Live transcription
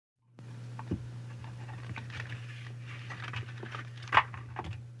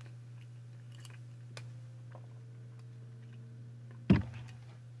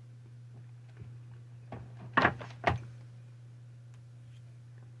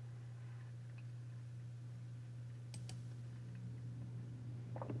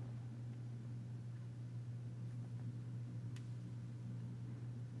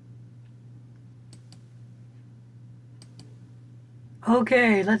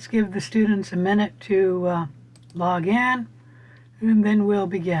Okay, let's give the students a minute to log in, and then we'll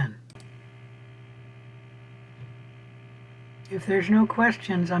begin. If there's no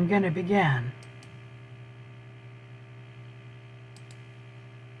questions, I'm going to begin.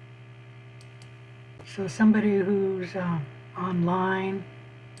 So somebody who's online,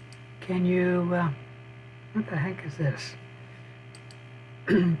 can you, what the heck is this?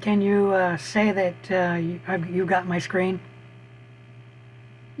 Can you say that you got my screen?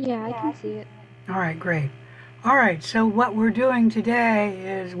 Yeah, I can see it. All right, great. All right, so what we're doing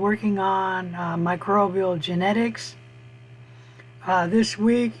today is working on microbial genetics. This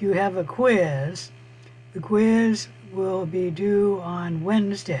week you have a quiz. The quiz will be due on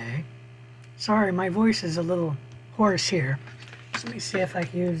Wednesday. Sorry, my voice is a little hoarse here. So let me see if I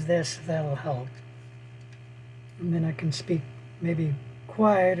can use this, if that'll help. And then I can speak maybe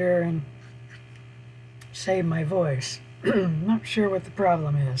quieter and save my voice. Not sure what the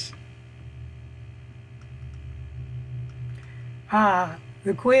problem is.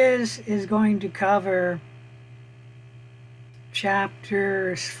 The quiz is going to cover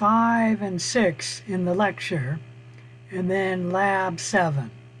chapters 5 and 6 in the lecture, and then lab 7.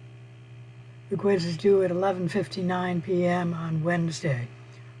 The quiz is due at 11:59 p.m. on Wednesday.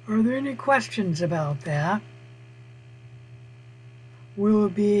 Are there any questions about that? We'll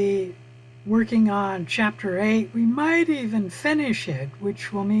be working on chapter 8. We might even finish it,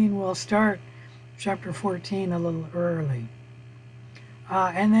 which will mean we'll start chapter 14 a little early.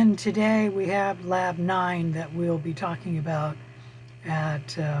 And then today we have lab 9 that we'll be talking about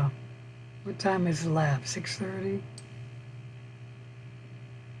at, what time is the lab, 6:30?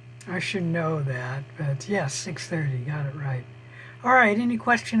 I should know that, but yes, 6:30, got it right. All right, any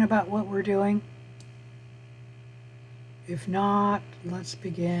question about what we're doing? If not, let's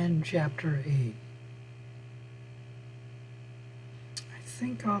begin chapter 8. I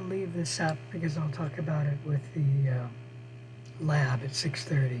think I'll leave this up because I'll talk about it with the lab at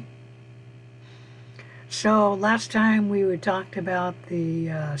 6:30. So last time we talked about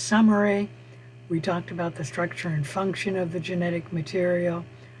the summary. We talked about the structure and function of the genetic material,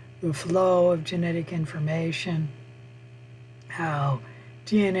 the flow of genetic information, how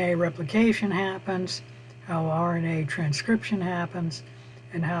DNA replication happens, how RNA transcription happens,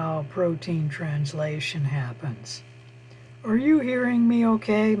 and how protein translation happens. Are you hearing me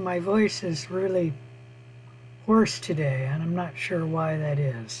okay? My voice is really hoarse today, and I'm not sure why that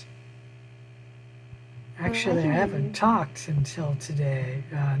is. I Actually, I can hear haven't you. talked until today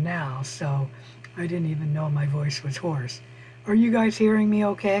now, so I didn't even know my voice was hoarse. Are you guys hearing me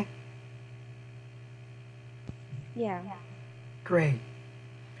okay? Yeah. Great.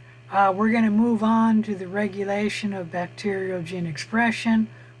 We're going to move on to the regulation of bacterial gene expression.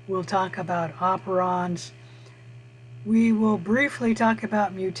 We'll talk about operons. We will briefly talk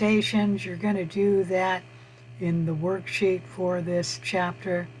about mutations. You're going to do that in the worksheet for this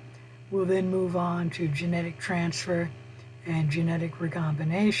chapter. We'll then move on to genetic transfer and genetic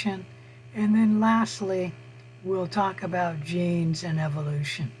recombination. And then lastly, we'll talk about genes and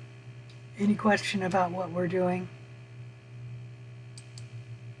evolution. Any question about what we're doing?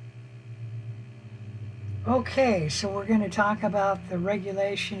 Okay, so we're going to talk about the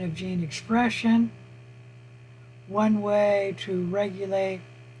regulation of gene expression. One way to regulate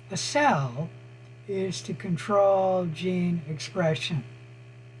a cell is to control gene expression.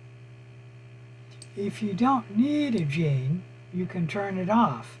 If you don't need a gene, you can turn it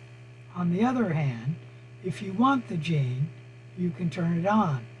off. On the other hand, if you want the gene, you can turn it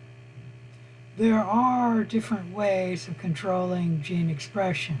on. There are different ways of controlling gene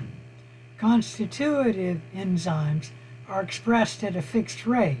expression. Constitutive enzymes are expressed at a fixed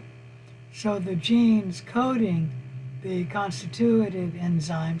rate, so the genes coding the constitutive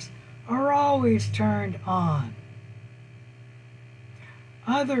enzymes are always turned on.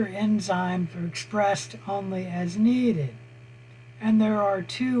 Other enzymes are expressed only as needed, and there are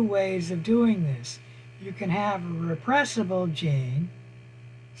two ways of doing this. You can have a repressible gene,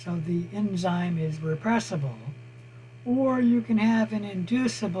 so the enzyme is repressible, or you can have an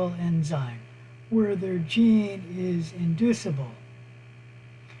inducible enzyme, where their gene is inducible.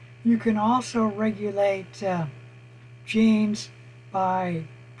 You can also regulate genes by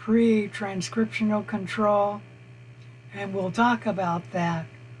pre-transcriptional control, and we'll talk about that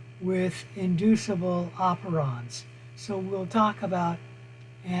with inducible operons. So we'll talk about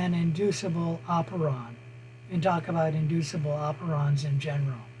an inducible operon and talk about inducible operons in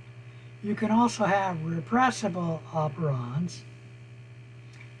general. You can also have repressible operons,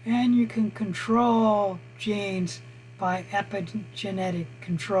 and you can control genes by epigenetic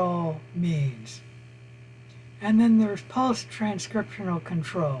control means. And then there's post-transcriptional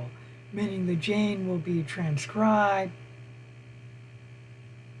control, meaning the gene will be transcribed,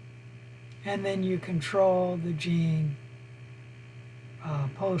 and then you control the gene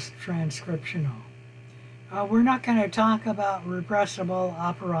post-transcriptional. We're not going to talk about repressible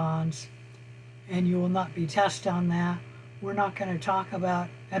operons, and you will not be tested on that. We're not going to talk about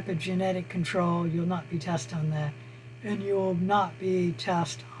epigenetic control. You'll not be tested on that. And you will not be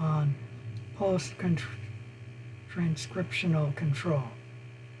tested on post-transcriptional control.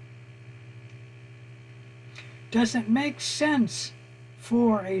 Does it make sense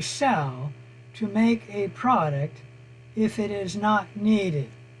for a cell to make a product if it is not needed?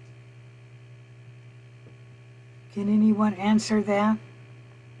 Can anyone answer that?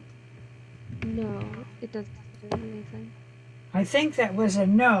 No, it doesn't make sense. I think that was a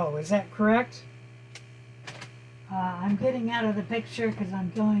no. Is that correct? I'm getting out of the picture because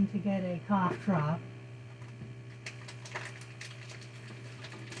I'm going to get a cough drop.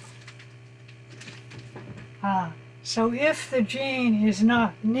 So if the gene is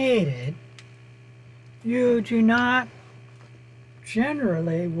not needed, you do not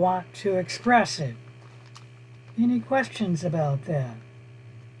generally want to express it. Any questions about that?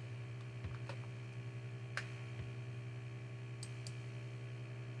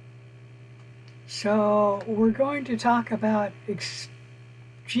 So we're going to talk about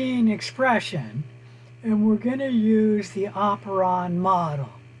gene expression, and we're going to use the operon model.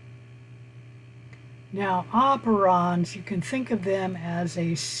 Now, operons, you can think of them as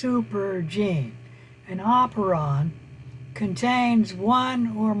a super gene. An operon contains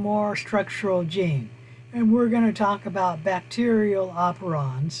one or more structural gene, and we're going to talk about bacterial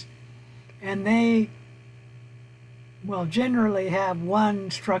operons, and they generally have one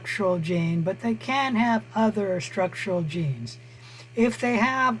structural gene, but they can have other structural genes. If they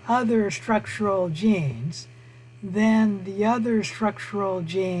have other structural genes, then the other structural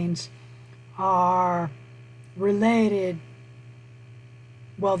genes are related,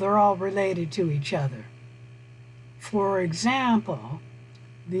 they're all related to each other. For example,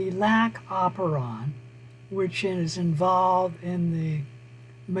 the lac operon, which is involved in the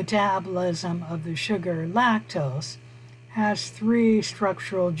metabolism of the sugar lactose, has 3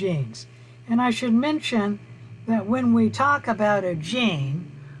 structural genes. And I should mention that when we talk about a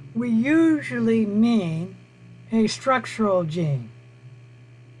gene, we usually mean a structural gene.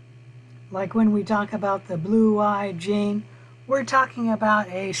 Like when we talk about the blue-eye gene, we're talking about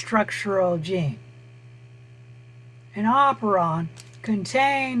a structural gene. An operon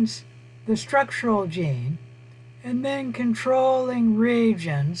contains the structural gene and then controlling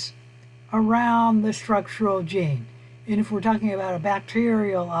regions around the structural gene. And if we're talking about a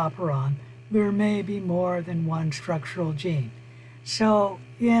bacterial operon, there may be more than one structural gene. So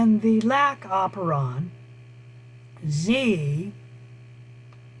in the lac operon, Z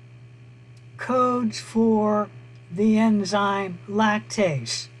codes for the enzyme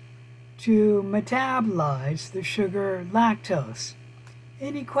lactase to metabolize the sugar lactose.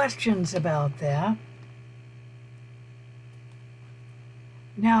 Any questions about that?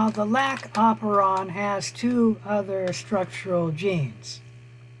 Now, the lac operon has 2 other structural genes.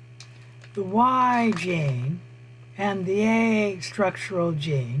 The Y gene and the A structural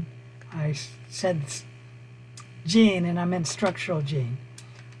gene, I said gene and I meant structural gene,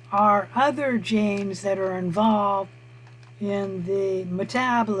 are other genes that are involved in the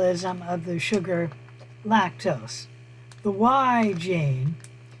metabolism of the sugar lactose. The Y gene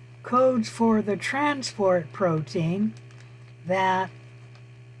codes for the transport protein that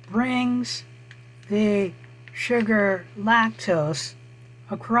brings the sugar lactose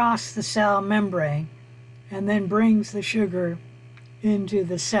across the cell membrane and then brings the sugar into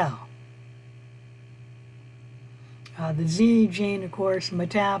the cell. The Z gene, of course,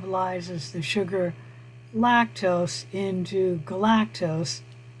 metabolizes the sugar lactose into galactose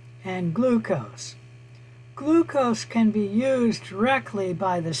and glucose. Glucose can be used directly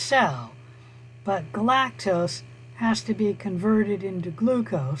by the cell, but galactose has to be converted into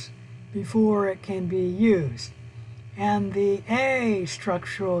glucose before it can be used. And the A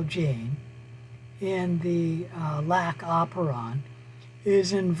structural gene in the lac operon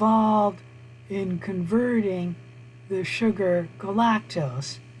is involved in converting the sugar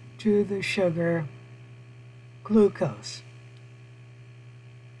galactose to the sugar glucose.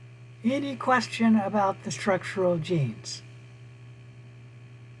 Any question about the structural genes?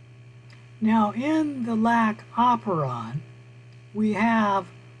 Now, in the lac operon, we have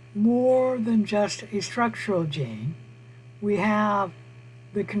more than just a structural gene. We have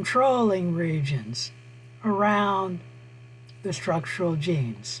the controlling regions around the structural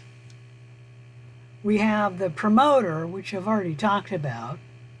genes. we have the promoter, which I've already talked about,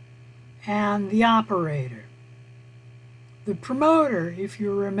 and the operator. The promoter, if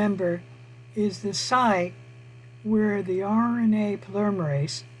you remember, is the site where the RNA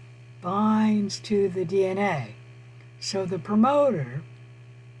polymerase binds to the DNA. So the promoter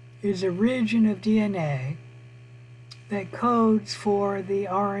is a region of DNA that codes for the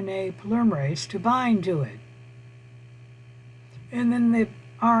RNA polymerase to bind to it. And then the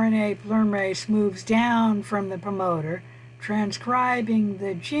RNA polymerase moves down from the promoter, transcribing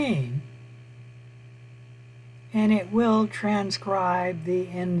the gene, and it will transcribe the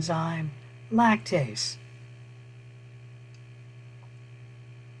enzyme lactase.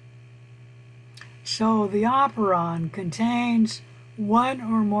 So the operon contains one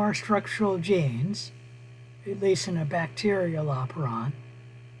or more structural genes, at least in a bacterial operon,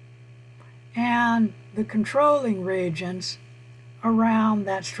 and the controlling regions around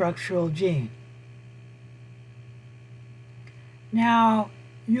that structural gene. Now,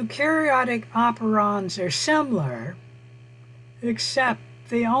 eukaryotic operons are similar, except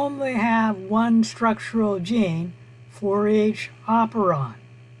they only have one structural gene for each operon.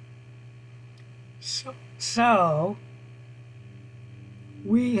 So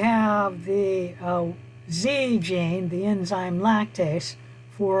we have the Z gene, the enzyme lactase,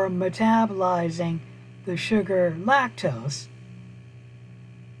 for metabolizing the sugar lactose.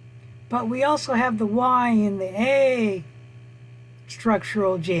 But we also have the Y and the A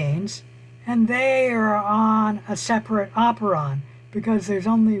structural genes, and they are on a separate operon because there's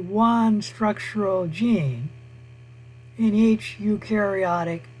only one structural gene in each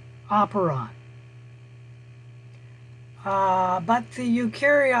eukaryotic operon. But the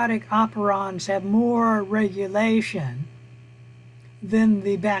eukaryotic operons have more regulation than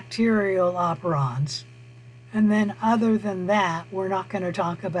the bacterial operons. And then other than that, we're not going to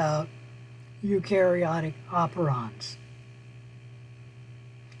talk about eukaryotic operons.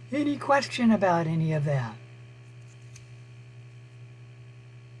 Any question about any of that?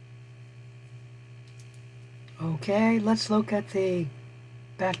 Okay, let's look at the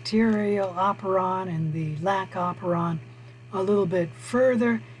bacterial operon and the lac operon a little bit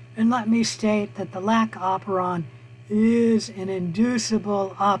further, and let me state that the lac operon is an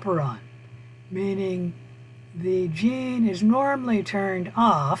inducible operon, meaning the gene is normally turned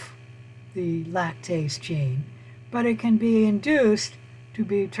off, the lactase gene, but it can be induced to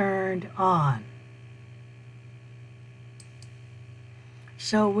be turned on.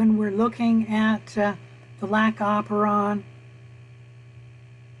 So when we're looking at the lac operon,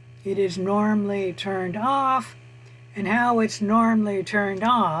 it is normally turned off, and how it's normally turned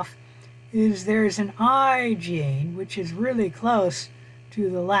off is there's an I gene, which is really close to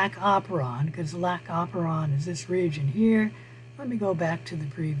the lac operon, because the lac operon is this region here. Let me go back to the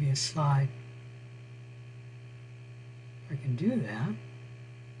previous slide. If I can do that.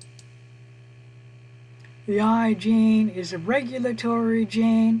 The I gene is a regulatory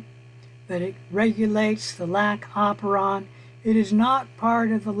gene that it regulates the lac operon. It is not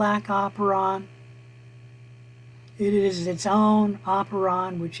part of the lac operon. It is its own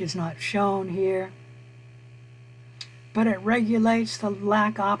operon, which is not shown here. But it regulates the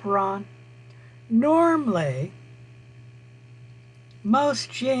lac operon. Normally,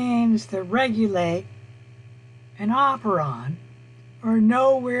 most genes that regulate an operon are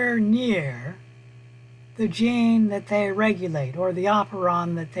nowhere near the gene that they regulate, or the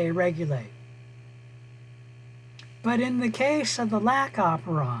operon that they regulate. But in the case of the lac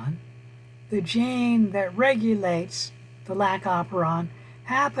operon, the gene that regulates the lac operon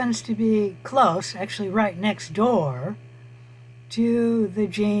happens to be close, actually right next door, to the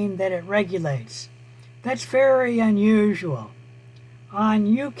gene that it regulates. That's very unusual. On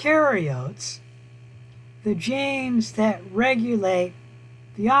eukaryotes, the genes that regulate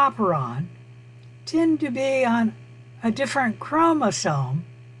the operon tend to be on a different chromosome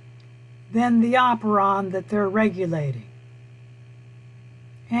than the operon that they're regulating.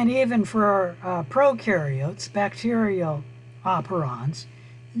 And even for prokaryotes, bacterial operons,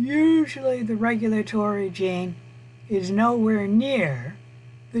 usually the regulatory gene is nowhere near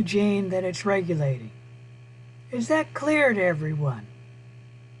the gene that it's regulating. Is that clear to everyone?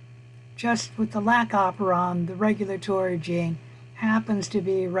 Just with the lac operon, the regulatory gene happens to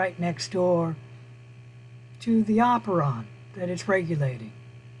be right next door to the operon that it's regulating.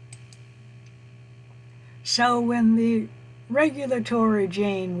 So when the regulatory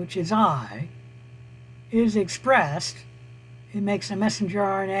gene, which is I, is expressed, it makes a messenger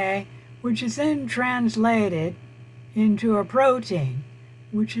RNA, which is then translated into a protein,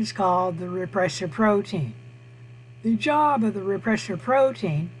 which is called the repressor protein. The job of the repressor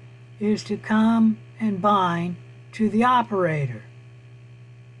protein is to come and bind to the operator.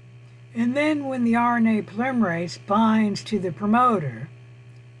 And then when the RNA polymerase binds to the promoter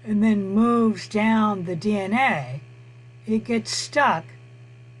and then moves down the DNA, it gets stuck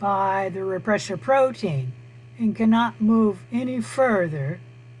by the repressor protein and cannot move any further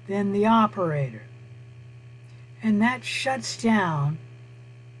than the operator. And that shuts down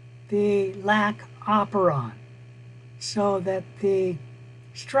the lac operon so that the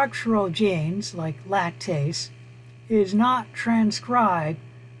structural genes like lactase is not transcribed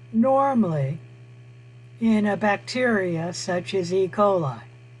normally in a bacteria such as E. coli.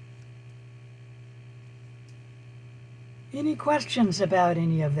 Any questions about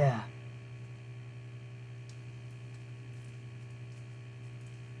any of that?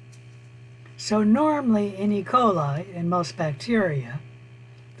 So normally in E. coli and most bacteria,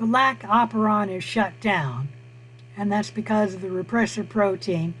 the lac operon is shut down, and that's because of the repressor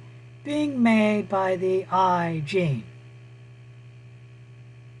protein being made by the I gene.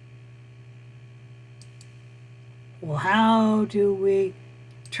 Well, how do we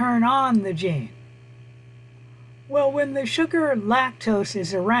turn on the gene? Well, when the sugar lactose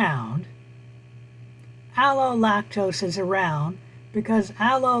is around, allolactose is around because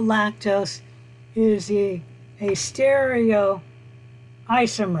allolactose is a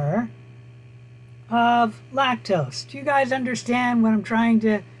stereoisomer of lactose. Do you guys understand what I'm trying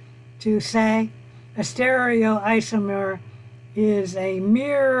to say? A stereoisomer is a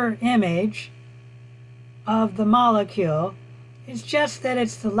mirror image of the molecule. It's just that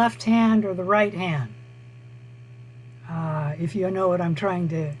it's the left hand or the right hand, if you know what I'm trying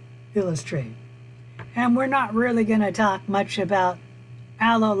to illustrate. And we're not really going to talk much about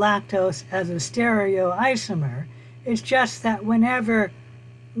allolactose as a stereoisomer. It's just that whenever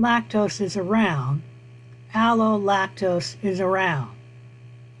lactose is around, allolactose is around.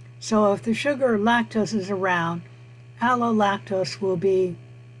 So if the sugar lactose is around, allolactose will be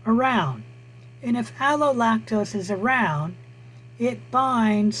around. And if allolactose is around, it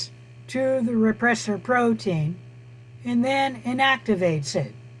binds to the repressor protein and then inactivates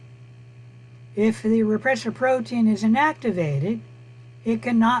it. If the repressor protein is inactivated, it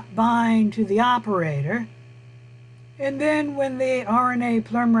cannot bind to the operator. And then when the RNA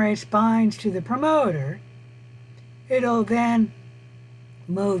polymerase binds to the promoter, it'll then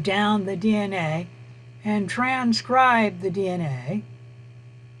move down the DNA and transcribe the DNA,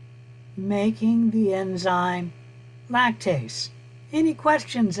 making the enzyme lactase. Any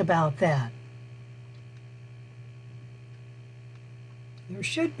questions about that? There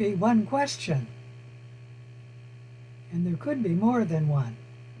should be one question, and there could be more than one.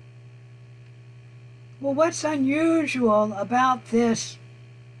 Well, what's unusual about this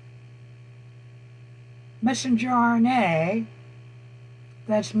messenger RNA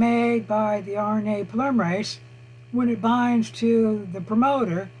that's made by the RNA polymerase when it binds to the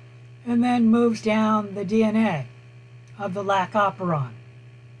promoter and then moves down the DNA of the lac operon?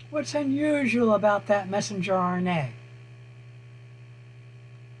 What's unusual about that messenger RNA?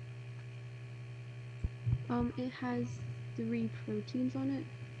 It has 3 proteins on it.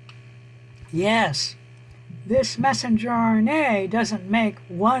 Yes, this messenger RNA doesn't make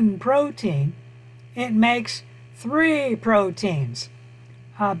one protein, it makes 3 proteins.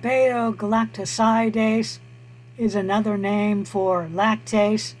 Beta-galactosidase is another name for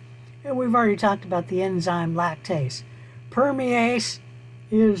lactase, and we've already talked about the enzyme lactase. Permease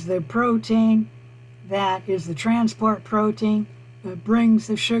is the protein that is the transport protein that brings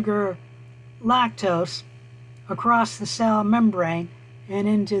the sugar lactose across the cell membrane and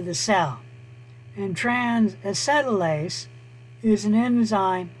into the cell. And transacetylase is an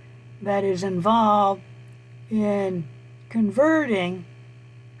enzyme that is involved in converting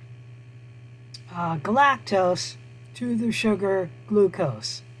galactose to the sugar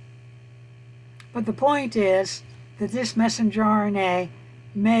glucose. But the point is that this messenger RNA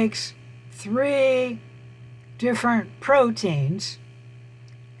makes 3 different proteins,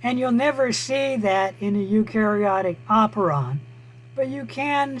 and you'll never see that in a eukaryotic operon, but you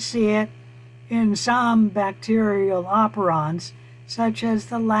can see it in some bacterial operons, such as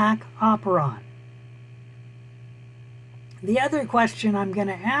the lac operon. The other question I'm going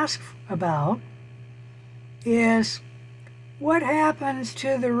to ask about is, what happens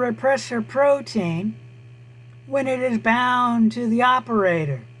to the repressor protein when it is bound to the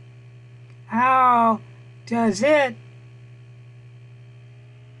operator? How does it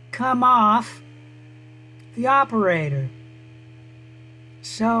come off the operator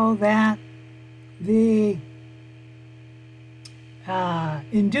so that the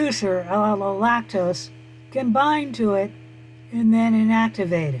inducer, allolactose, can bind to it and then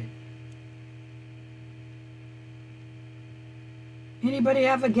inactivate it? Anybody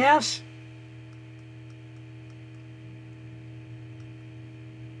have a guess?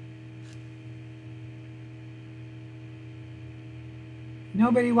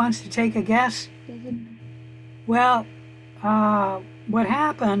 Nobody wants to take a guess? Does it? Well, what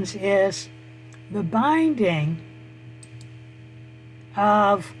happens is the binding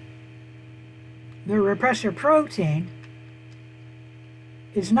of the repressor protein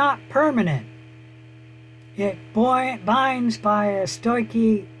is not permanent. It binds by a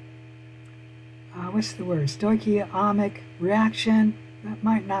stoichiomic reaction. That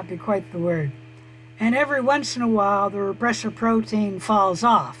might not be quite the word. And every once in a while, the repressor protein falls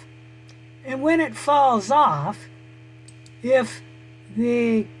off. And when it falls off, if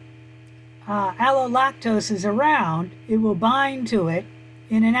the allolactose is around, it will bind to it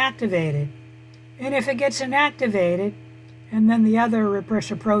and inactivate it. And if it gets inactivated, and then the other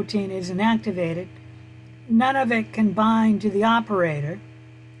repressor protein is inactivated, none of it can bind to the operator,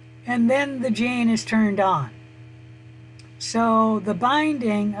 and then the gene is turned on. So the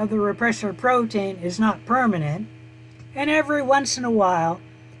binding of the repressor protein is not permanent, and every once in a while,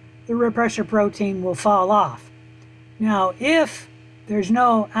 the repressor protein will fall off. Now, if there's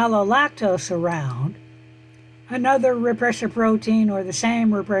no allolactose around, another repressor protein or the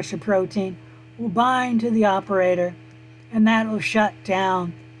same repressor protein will bind to the operator, and that will shut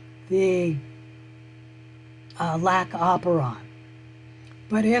down the lac operon.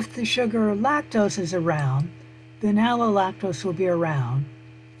 But if the sugar lactose is around, then allolactose will be around,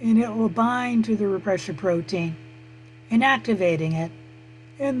 and it will bind to the repressor protein, inactivating it,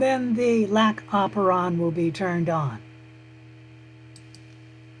 and then the lac operon will be turned on.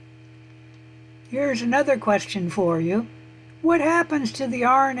 Here's another question for you. What happens to the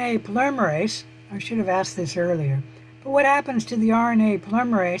RNA polymerase? I should have asked this earlier. But what happens to the RNA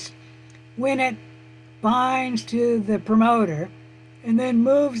polymerase when it binds to the promoter and then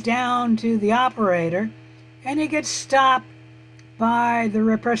moves down to the operator and it gets stopped by the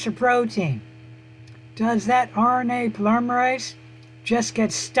repressor protein? Does that RNA polymerase just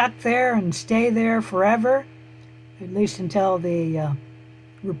get stuck there and stay there forever, at least until the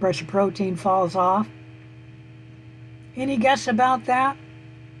repressor protein falls off? Any guess about that?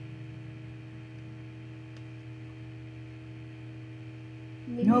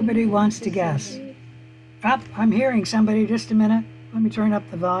 Maybe Nobody it wants to guess. dissociates? I'm hearing somebody. Just a minute. Let me turn up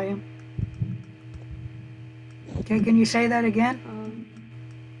the volume. Okay, can you say that again?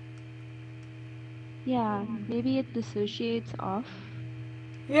 Yeah, maybe it dissociates off.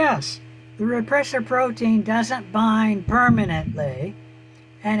 Yes, the repressor protein doesn't bind permanently,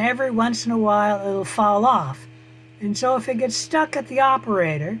 and every once in a while it'll fall off. And so if it gets stuck at the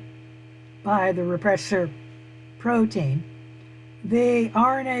operator by the repressor protein, the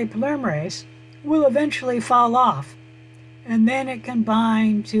RNA polymerase will eventually fall off, and then it can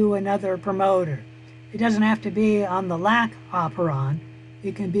bind to another promoter. It doesn't have to be on the lac operon.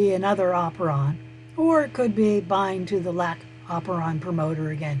 It can be another operon, or it could be bind to the lac operon promoter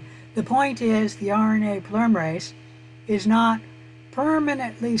again. The point is the RNA polymerase is not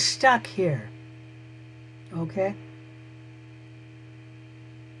permanently stuck here. Okay?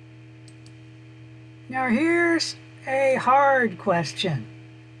 Now here's a hard question.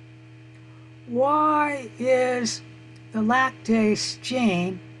 Why is the lactase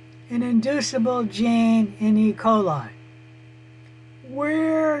gene an inducible gene in E. coli?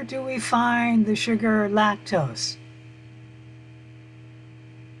 Where do we find the sugar lactose?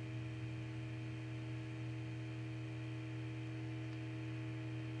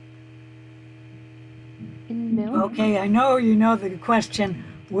 In milk? Okay, I know you know the question,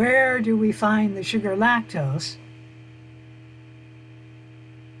 where do we find the sugar lactose?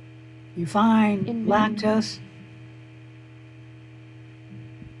 You find In milk. lactose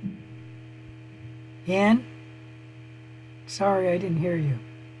in? Sorry, I didn't hear you.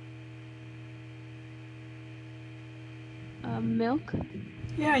 Milk?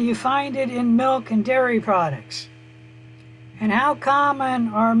 Yeah, you find it in milk and dairy products. And how common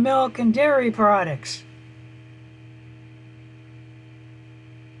are milk and dairy products?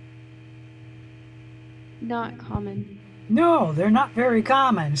 Not common. No, they're not very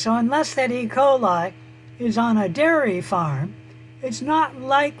common. So unless that E. coli is on a dairy farm, it's not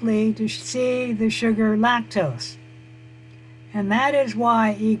likely to see the sugar lactose. And that is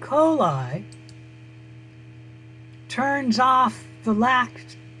why E. coli turns off the lac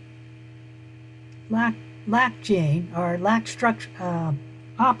gene, or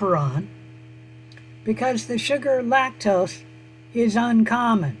operon, because the sugar lactose is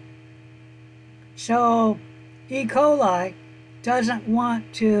uncommon. So E. coli doesn't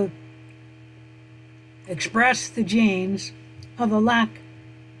want to express the genes of a lac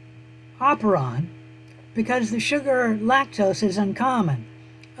operon because the sugar lactose is uncommon.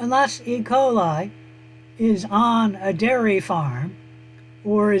 Unless E. coli is on a dairy farm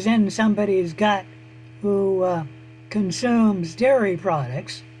or is in somebody's gut who consumes dairy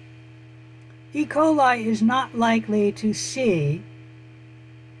products, E. coli is not likely to see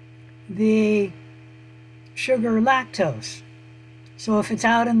the sugar lactose. So if it's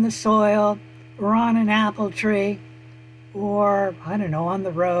out in the soil or on an apple tree or, I don't know, on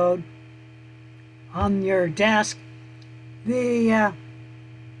the road, on your desk, the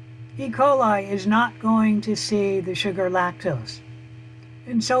E. coli is not going to see the sugar lactose.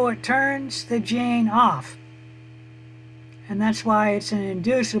 And so it turns the gene off. And that's why it's an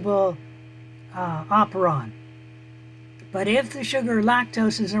inducible operon. But if the sugar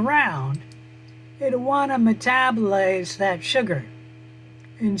lactose is around, it'll want to metabolize that sugar.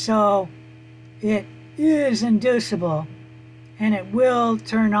 And so it is inducible, and it will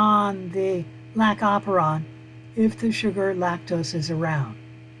turn on the lac operon if the sugar lactose is around.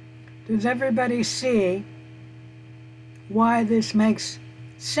 Does everybody see why this makes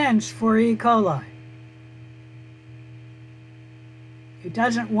sense for E. coli? It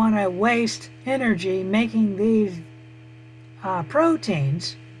doesn't want to waste energy making these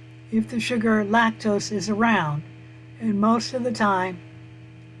proteins if the sugar lactose is around, and most of the time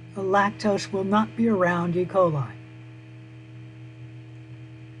the lactose will not be around E. coli.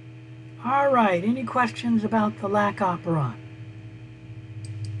 All right, any questions about the lac operon?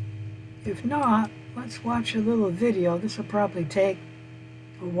 If not, let's watch a little video. This will probably take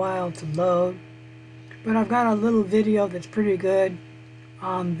a while to load, but I've got a little video that's pretty good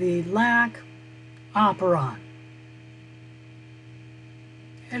on the lac operon.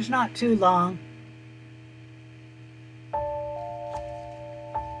 It's not too long.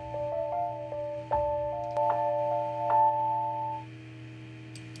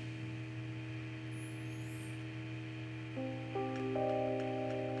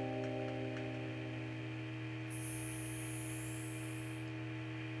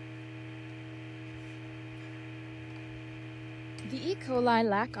 The E. coli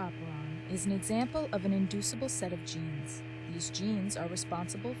lac operon is an example of an inducible set of genes. These genes are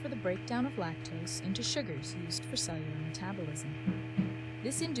responsible for the breakdown of lactose into sugars used for cellular metabolism.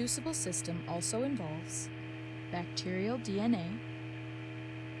 This inducible system also involves bacterial DNA,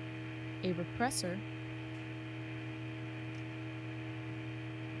 a repressor,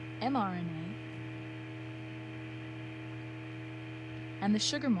 mRNA, and the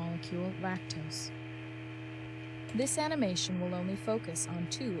sugar molecule lactose. This animation will only focus on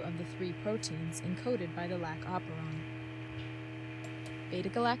 2 of the 3 proteins encoded by the lac operon: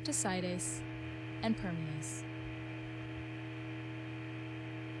 beta-galactosidase and permease.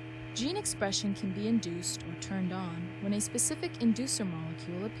 Gene expression can be induced or turned on when a specific inducer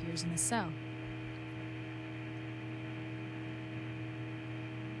molecule appears in the cell.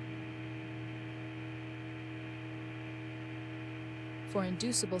 For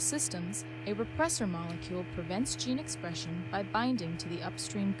inducible systems, a repressor molecule prevents gene expression by binding to the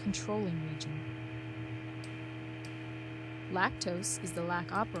upstream controlling region. Lactose is the lac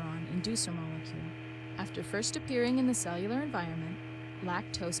operon inducer molecule. After first appearing in the cellular environment,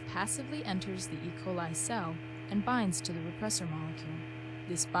 lactose passively enters the E. coli cell and binds to the repressor molecule.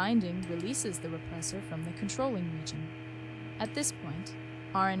 This binding releases the repressor from the controlling region. At this point,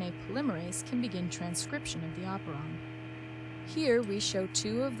 RNA polymerase can begin transcription of the operon. Here we show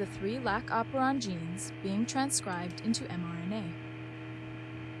 2 of the 3 lac operon genes being transcribed into mRNA.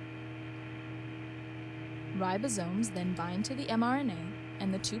 Ribosomes then bind to the mRNA,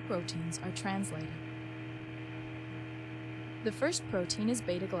 and the 2 proteins are translated. The first protein is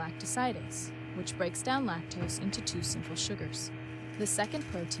beta-galactosidase, which breaks down lactose into 2 simple sugars. The second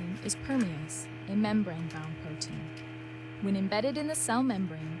protein is permease, a membrane-bound protein. When embedded in the cell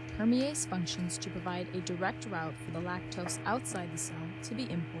membrane, permease functions to provide a direct route for the lactose outside the cell to be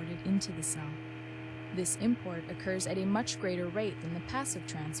imported into the cell. This import occurs at a much greater rate than the passive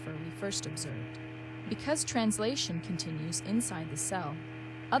transfer we first observed. Because translation continues inside the cell,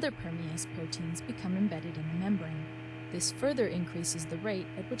 other permease proteins become embedded in the membrane. This further increases the rate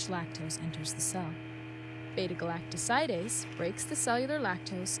at which lactose enters the cell. Beta-galactosidase breaks the cellular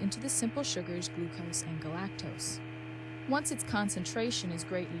lactose into the simple sugars glucose and galactose. Once its concentration is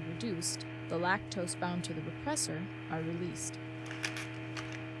greatly reduced, the lactose bound to the repressor are released.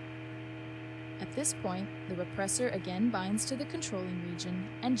 At this point, the repressor again binds to the controlling region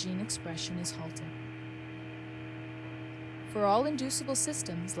and gene expression is halted. For all inducible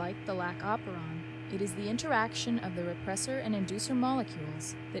systems like the lac operon, it is the interaction of the repressor and inducer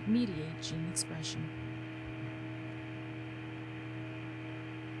molecules that mediate gene expression.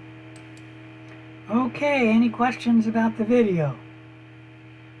 Okay, any questions about the video?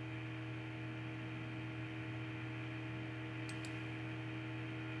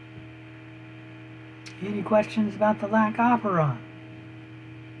 Any questions about the lac operon?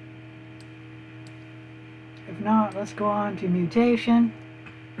 If not, let's go on to mutation.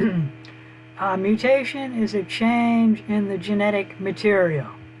 Mutation is a change in the genetic material.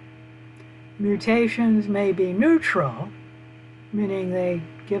 Mutations may be neutral, meaning they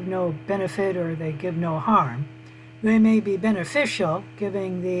give no benefit or they give no harm. They may be beneficial,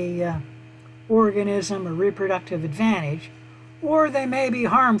 giving the organism a reproductive advantage, or they may be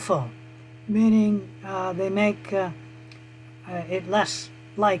harmful, meaning they make it less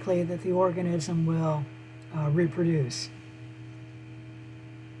likely that the organism will reproduce.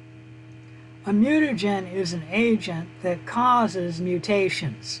 A mutagen is an agent that causes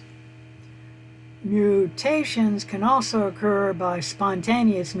mutations. Mutations can also occur by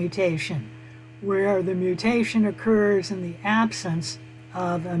spontaneous mutation, where the mutation occurs in the absence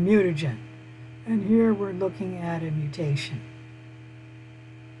of a mutagen. And here we're looking at a mutation.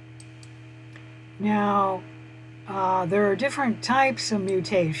 Now, there are different types of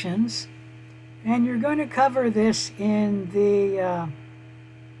mutations, and you're going to cover this in the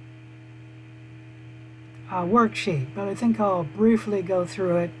worksheet, but I think I'll briefly go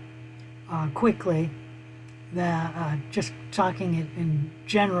through it quickly, just talking in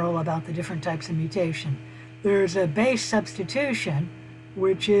general about the different types of mutation. There's a base substitution,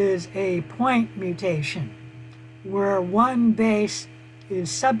 which is a point mutation, where one base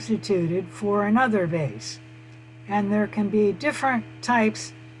is substituted for another base. And there can be different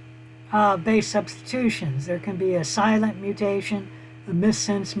types of base substitutions. There can be a silent mutation, a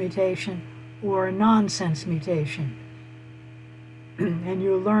missense mutation, or a nonsense mutation. And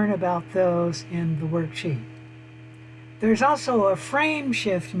you'll learn about those in the worksheet. There's also a frame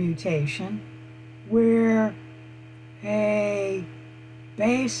shift mutation where a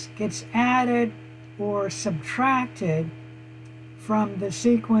base gets added or subtracted from the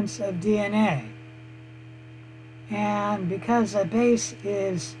sequence of DNA. And because a base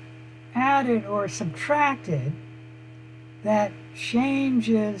is added or subtracted, that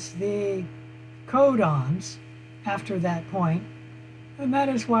changes the codons after that point, and that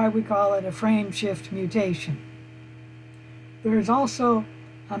is why we call it a frame shift mutation. There's also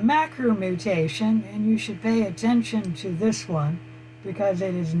a macromutation, and you should pay attention to this one because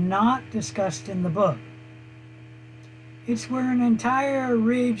it is not discussed in the book. It's where an entire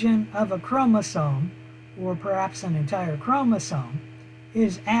region of a chromosome, or perhaps an entire chromosome,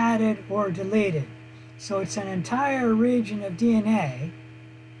 is added or deleted. So it's an entire region of DNA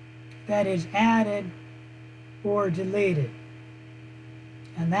that is added or deleted.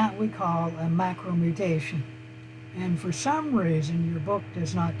 And that we call a macromutation. And for some reason, your book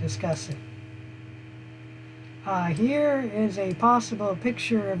does not discuss it. Here is a possible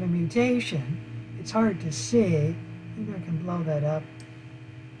picture of a mutation. It's hard to see. Maybe I can blow that up.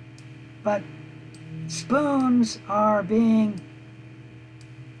 But spoons are being,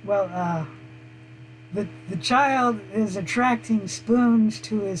 well, the child is attracting spoons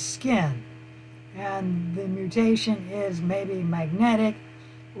to his skin, and the mutation is maybe magnetic,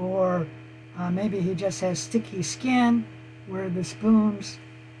 or maybe he just has sticky skin where the spoons,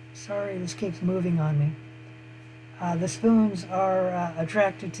 sorry this keeps moving on me, the spoons are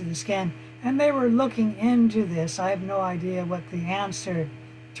attracted to the skin, and they were looking into this. I have no idea what the answer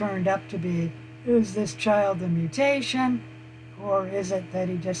turned up to be. Is this child a mutation? Or is it that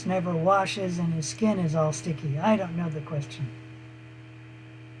he just never washes and his skin is all sticky? I don't know the question.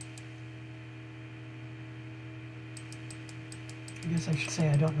 I guess I should say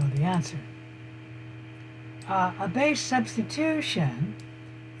I don't know the answer. A base substitution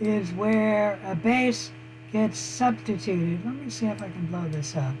is where a base gets substituted. Let me see if I can blow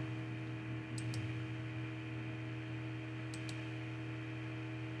this up.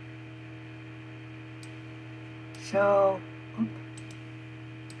 So,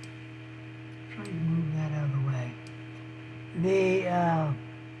 try to move that out of the way. The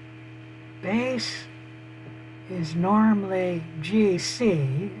base is normally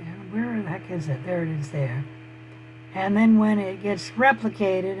GC. Where the heck is it? There it is there. And then when it gets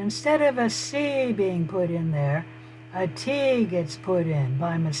replicated, instead of a C being put in there, a T gets put in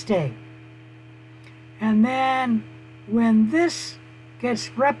by mistake. And then when this gets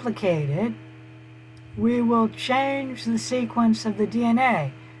replicated, we will change the sequence of the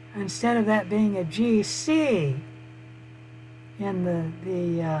DNA. Instead of that being a GC in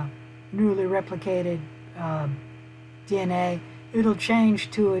the newly replicated DNA, it'll change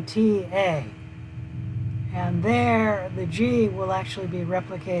to a TA. And there, the G will actually be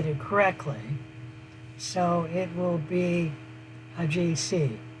replicated correctly. So it will be a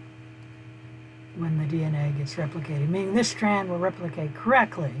GC when the DNA gets replicated, meaning this strand will replicate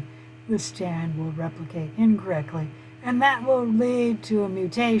correctly, this strand will replicate incorrectly, and that will lead to a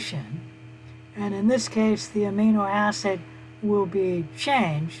mutation. And in this case, the amino acid will be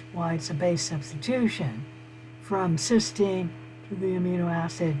changed, why it's a base substitution, from cysteine to the amino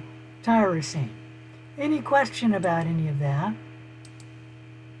acid tyrosine. Any question about any of that?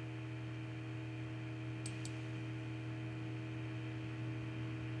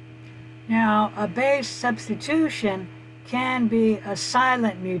 Now, a base substitution can be a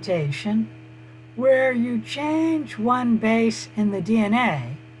silent mutation where you change one base in the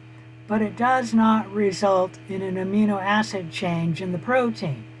DNA, but it does not result in an amino acid change in the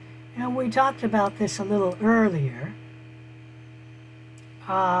protein. And we talked about this a little earlier.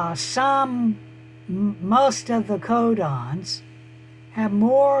 Most of the codons have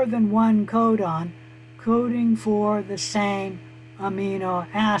more than one codon coding for the same amino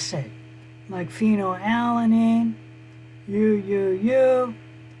acid, like phenylalanine, UUU,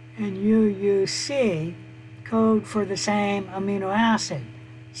 and UUC code for the same amino acid.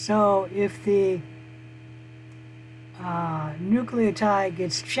 So if the nucleotide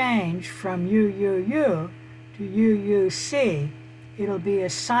gets changed from UUU to UUC, it'll be a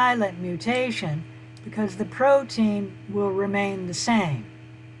silent mutation because the protein will remain the same.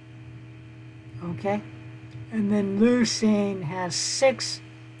 Okay? And then leucine has 6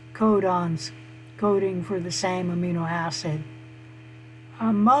 codons coding for the same amino acid.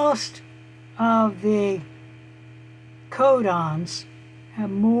 Most of the codons have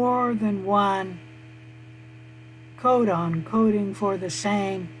more than one codon coding for the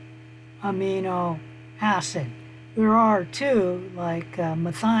same amino acid. There are 2, like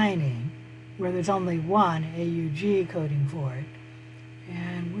methionine, where there's only one AUG coding for it.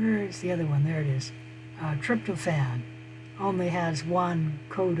 And where is the other one? There it is. Tryptophan only has one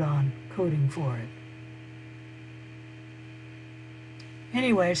codon coding for it.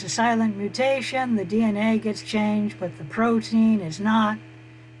 Anyway, it's a silent mutation. The DNA gets changed, but the protein is not,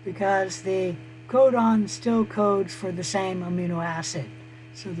 because the codon still codes for the same amino acid.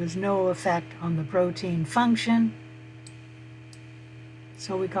 So there's no effect on the protein function.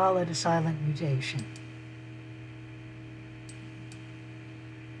 So we call it a silent mutation.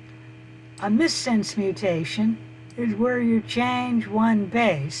 A missense mutation is where you change one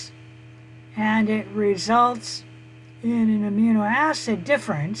base and it results in an amino acid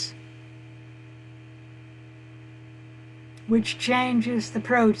difference which changes the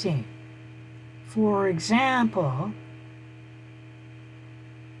protein. For example,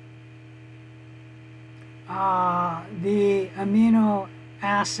 the amino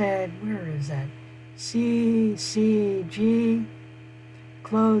acid, where is that? CCG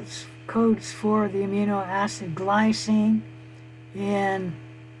codes for the amino acid glycine in,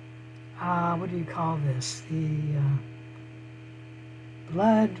 what do you call this? The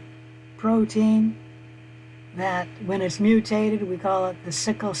blood protein that when it's mutated, we call it the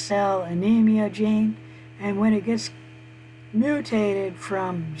sickle cell anemia gene. And when it gets mutated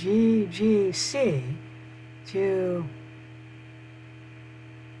from GGC to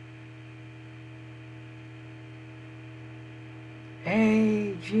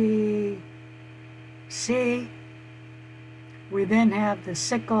AGC, we then have the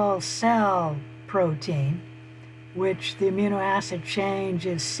sickle cell protein, which the amino acid change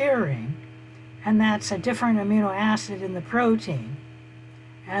is serine, and that's a different amino acid in the protein.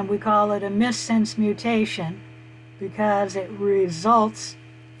 And we call it a missense mutation because it results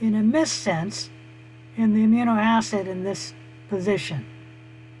in a missense in the amino acid in this position.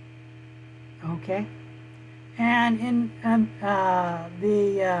 Okay? And in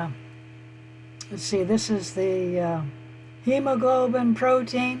let's see, this is the hemoglobin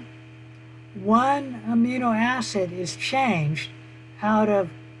protein. One amino acid is changed out of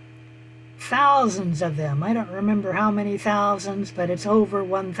thousands of them. I don't remember how many thousands, but it's over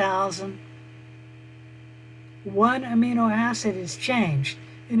 1,000. One amino acid is changed,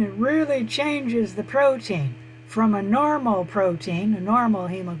 and it really changes the protein from a normal protein, a normal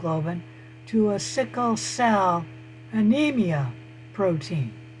hemoglobin, to a sickle cell anemia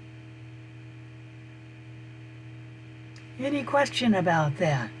protein. Any question about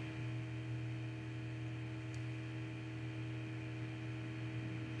that?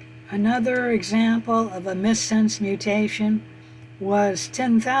 Another example of a missense mutation was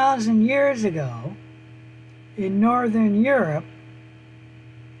 10,000 years ago in Northern Europe.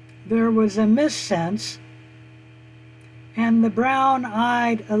 There was a missense, and the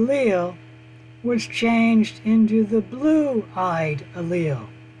brown-eyed allele was changed into the blue-eyed allele.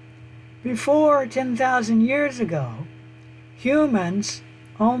 Before 10,000 years ago, humans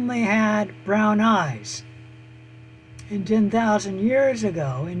only had brown eyes. And 10,000 years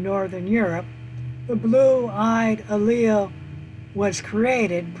ago in Northern Europe, the blue-eyed allele was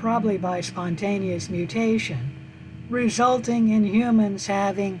created, probably by spontaneous mutation, resulting in humans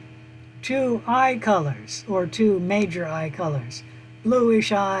having two eye colors, or two major eye colors,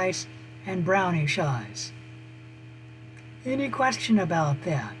 bluish eyes and brownish eyes. Any question about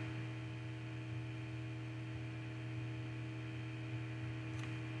that?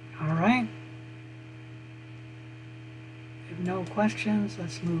 All right. If no questions,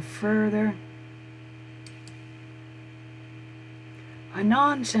 let's move further. A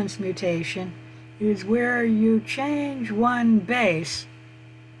nonsense mutation is where you change one base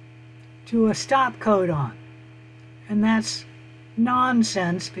to a stop codon. And that's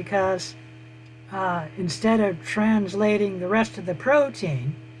nonsense because instead of translating the rest of the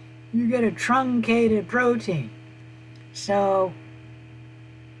protein, you get a truncated protein. So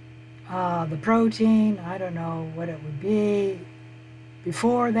the protein, I don't know what it would be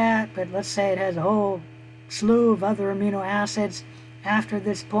before that, but let's say it has a whole slew of other amino acids after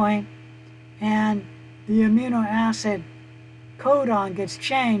this point, and the amino acid codon gets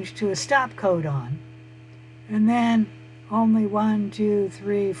changed to a stop codon, and then only 1, 2,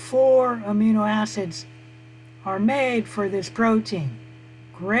 3, 4 amino acids are made for this protein,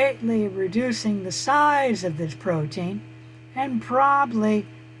 greatly reducing the size of this protein and probably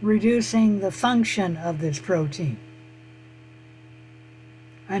reducing the function of this protein.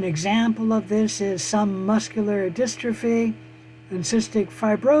 An example of this is some muscular dystrophy and cystic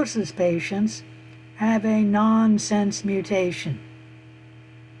fibrosis patients have a nonsense mutation,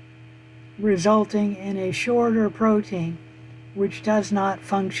 resulting in a shorter protein which does not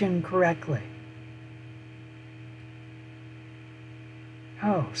function correctly.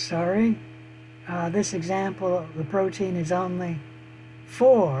 Oh, sorry. This example, the protein is only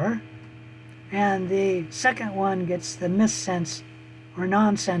 4, and the second one gets the missense or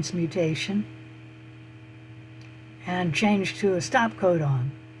nonsense mutation and changed to a stop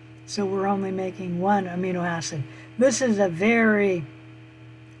codon. So we're only making 1 amino acid. This is a very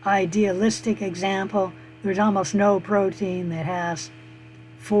idealistic example. There's almost no protein that has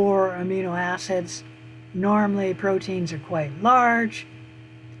 4 amino acids. Normally proteins are quite large,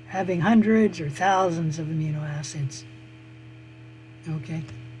 having hundreds or thousands of amino acids. Okay.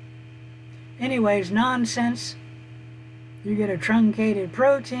 Anyways, nonsense. You get a truncated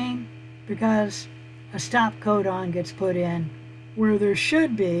protein because a stop codon gets put in where there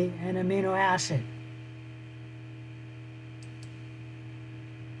should be an amino acid.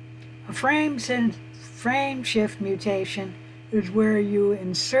 A frame shift mutation is where you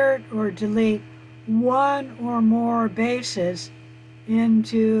insert or delete 1 or more bases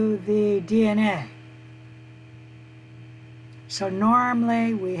into the DNA. So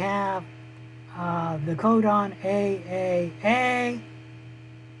normally we have the codon AAA,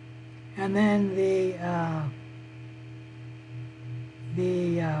 and then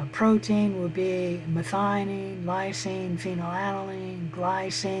the protein will be methionine, lysine, phenylalanine,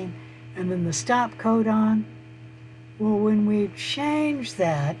 glycine, and then the stop codon. Well, when we change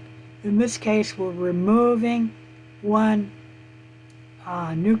that, in this case we're removing 1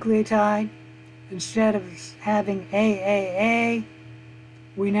 nucleotide. Instead of having AAA,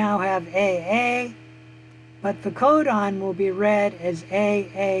 we now have AA, but the codon will be read as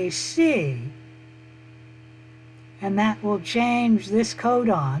AAC, and that will change this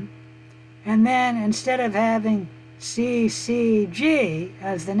codon. And then instead of having CCG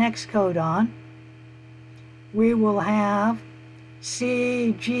as the next codon, we will have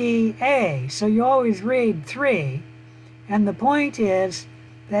CGA. So you always read 3, and the point is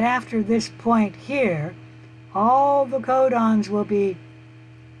that after this point here, all the codons will be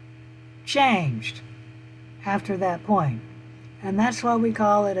changed after that point. And that's why we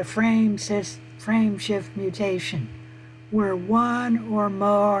call it a frame shift mutation, where 1 or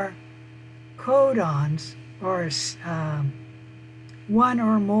more codons or 1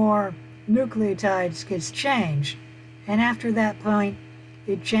 or more nucleotides gets changed, and after that point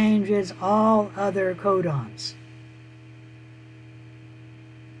it changes all other codons.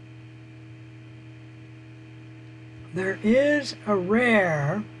 There is a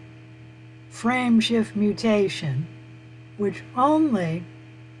rare frame shift mutation which only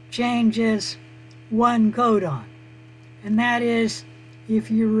changes 1 codon, and that is if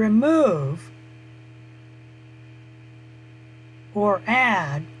you remove or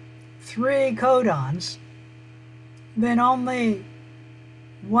add 3 codons, then only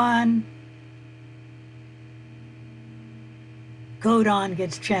 1 codon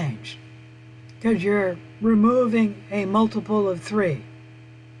gets changed. because you're removing a multiple of 3.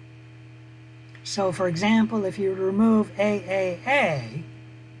 So for example, if you remove AAA,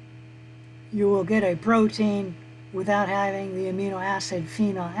 you will get a protein without having the amino acid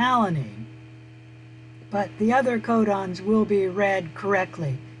phenylalanine. But the other codons will be read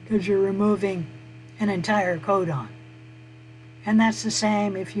correctly because you're removing an entire codon. And that's the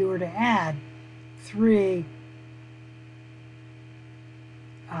same if you were to add 3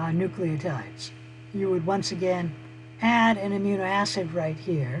 nucleotides. You would once again add an amino acid right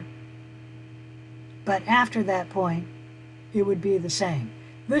here, but after that point it would be the same.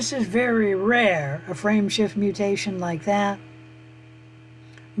 This is very rare, a frame shift mutation like that.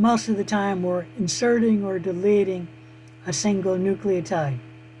 Most of the time we're inserting or deleting a single nucleotide,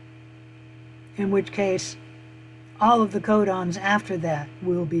 in which case all of the codons after that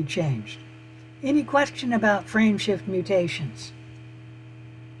will be changed. Any question about frame shift mutations?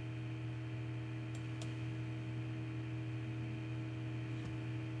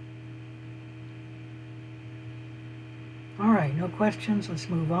 All right, no questions. Let's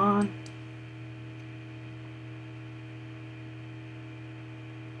move on.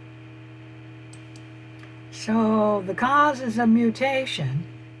 So the causes of mutation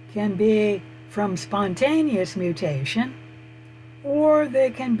can be from spontaneous mutation, or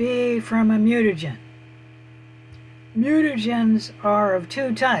they can be from a mutagen. Mutagens are of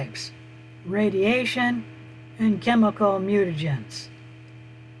 2 types, radiation and chemical mutagens.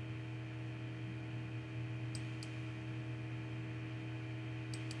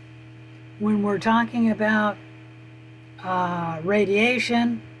 When we're talking about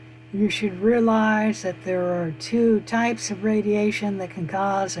radiation, you should realize that there are 2 types of radiation that can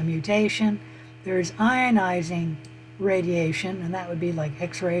cause a mutation. There's ionizing radiation, and that would be like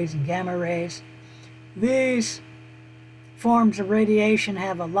X-rays and gamma rays. These forms of radiation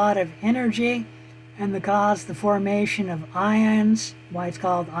have a lot of energy and they cause the formation of ions, why it's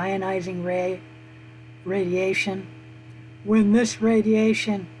called ionizing radiation. When this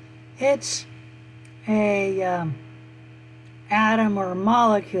radiation hits a atom or a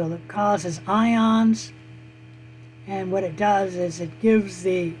molecule, it causes ions, and what it does is it gives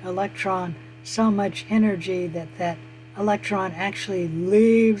the electron so much energy that that electron actually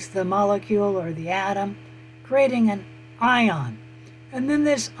leaves the molecule or the atom, creating an ion. And then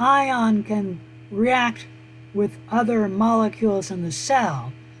this ion can react with other molecules in the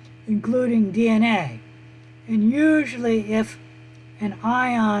cell, including DNA. And usually if an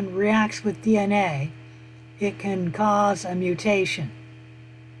ion reacts with DNA, it can cause a mutation.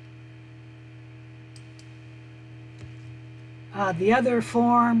 The other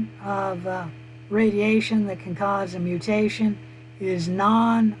form of radiation that can cause a mutation is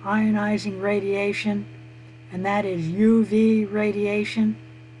non-ionizing radiation, and that is UV radiation.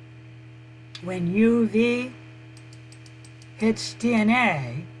 When UV hits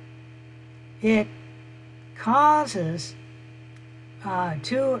DNA, it causes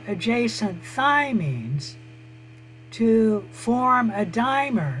 2 adjacent thymines to form a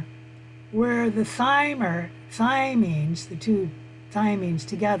dimer, where the thymines, the 2 thymines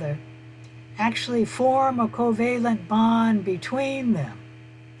together, actually form a covalent bond between them.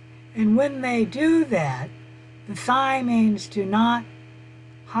 And when they do that, the thymines do not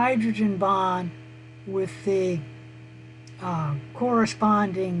hydrogen bond with the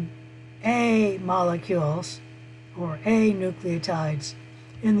corresponding A molecules or A nucleotides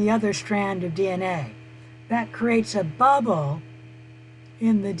in the other strand of DNA. That creates a bubble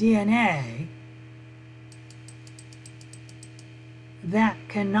in the DNA that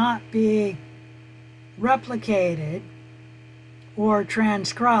cannot be replicated or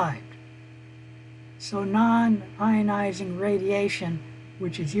transcribed. So non-ionizing radiation,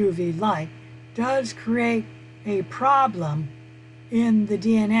 which is UV light, does create a problem in the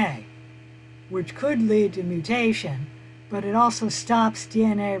DNA, which could lead to mutation, but it also stops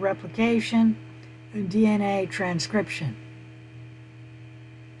DNA replication and DNA transcription.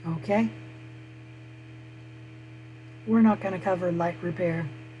 Okay? We're not going to cover light repair.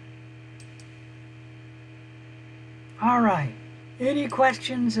 All right. Any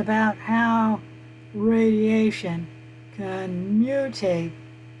questions about how radiation can mutate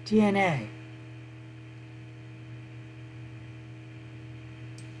DNA?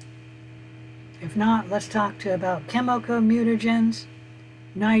 If not, let's talk about chemical mutagens.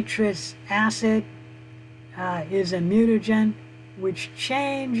 Nitrous acid is a mutagen which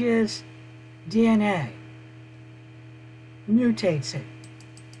changes DNA, mutates it.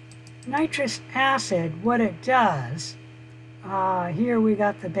 Nitrous acid, what it does, here we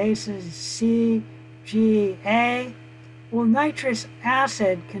got the bases C, G, A, Well, nitrous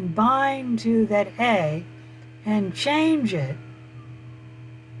acid can bind to that A and change it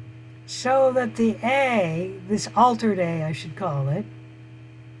so that the A, this altered A I should call it,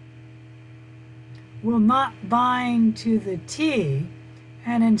 will not bind to the T,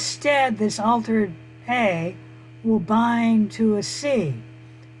 and instead this altered A will bind to a C,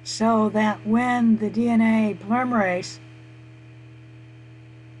 so that when the DNA polymerase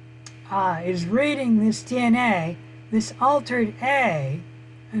is reading this DNA, this altered A,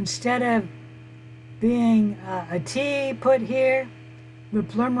 instead of being a T put here, the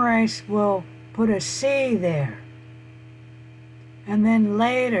polymerase will put a C there. And then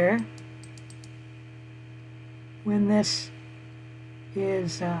later, when this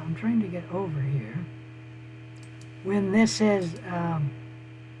is, I'm trying to get over here, when this is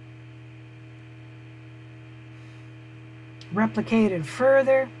replicated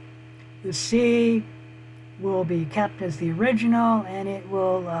further, the C will be kept as the original, and it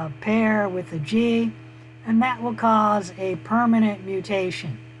will pair with the G, and that will cause a permanent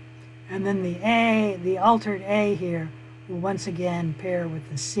mutation. And then the A, the altered A here, will once again pair with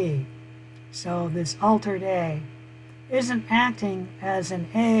the C. So this altered A isn't acting as an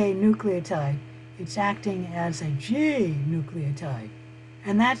A nucleotide, it's acting as a G nucleotide.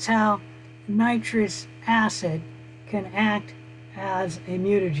 And that's how nitrous acid can act as a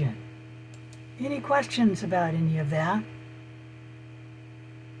mutagen. Any questions about any of that?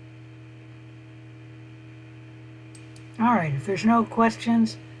 All right, if there's no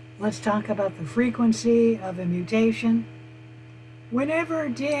questions, let's talk about the frequency of a mutation. Whenever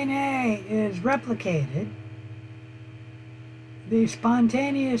DNA is replicated, the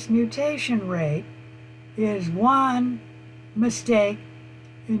spontaneous mutation rate is 1 mistake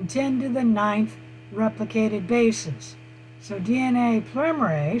in 10 to the 9th replicated bases. So DNA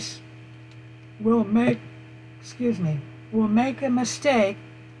polymerase will make a mistake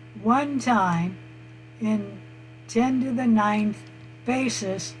one time in 10 to the 9th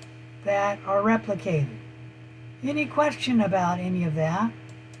bases that are replicated. Any question about any of that?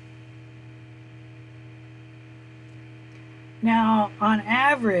 Now, on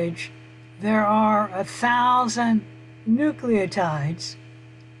average, there are 1,000 nucleotides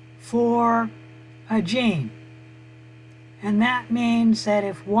for a gene. And that means that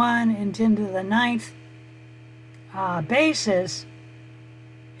if 1 in 10 to the 9th basis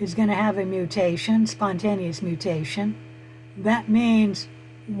is going to have a mutation, spontaneous mutation, that means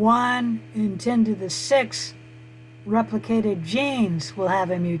 1 in 10 to the 6th replicated genes will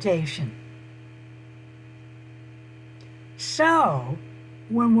have a mutation. So,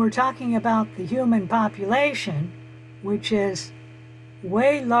 when we're talking about the human population, which is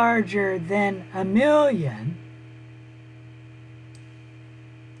way larger than 1 million,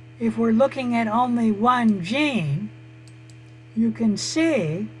 if we're looking at only one gene, you can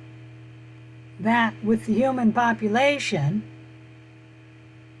see that with the human population,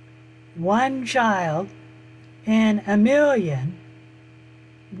 one child in 1 million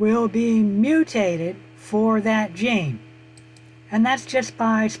will be mutated for that gene. And that's just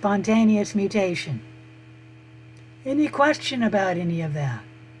by spontaneous mutation. Any question about any of that?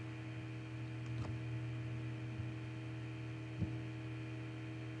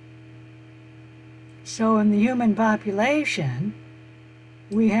 So in the human population,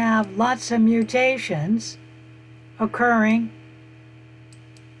 we have lots of mutations occurring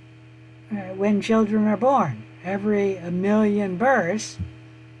when children are born. Every 1 million births,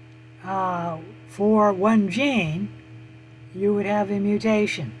 for one gene, you would have a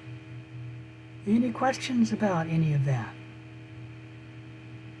mutation. Any questions about any of that?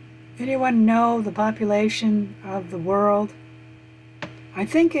 Anyone know the population of the world? I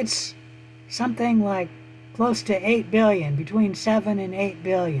think it's something like close to 8 billion, between 7 and 8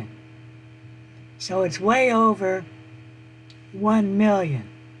 billion. So it's way over 1 million.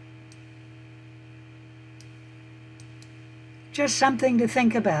 Just something to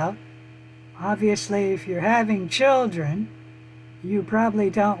think about. Obviously, if you're having children, you probably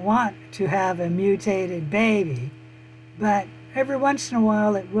don't want to have a mutated baby, but every once in a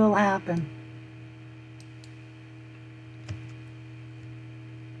while it will happen.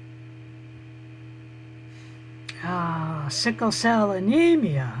 Sickle cell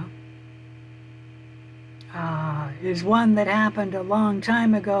anemia is one that happened a long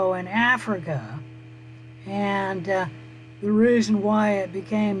time ago in Africa, and the reason why it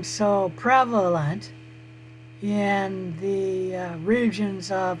became so prevalent in the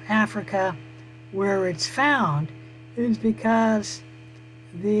regions of Africa where it's found is because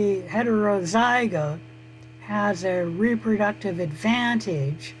the heterozygote has a reproductive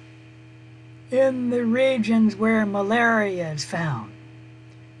advantage in the regions where malaria is found.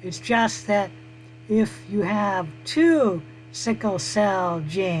 It's just that if you have two sickle cell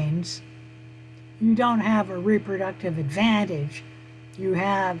genes, you don't have a reproductive advantage. You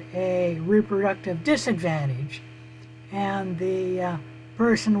have a reproductive disadvantage, and the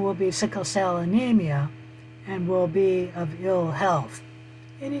person will be sickle cell anemia and will be of ill health.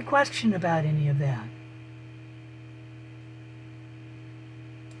 Any question about any of that?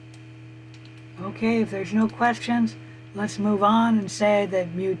 Okay, if there's no questions, let's move on and say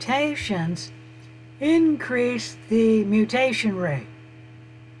that mutations increase the mutation rate.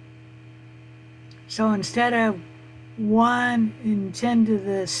 So instead of 1 in 10 to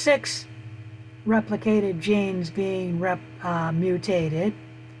the 6 replicated genes being mutated,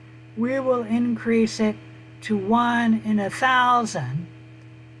 we will increase it to 1 in 1,000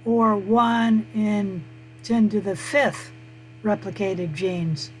 or 1 in 10 to the 5th replicated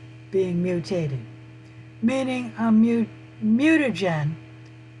genes being mutated, meaning a mutagen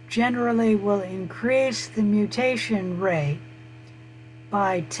generally will increase the mutation rate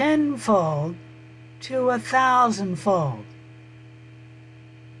by 10-fold to 1,000-fold.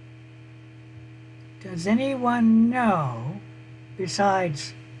 Does anyone know,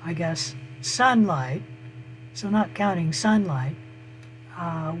 besides, I guess, sunlight, so not counting sunlight,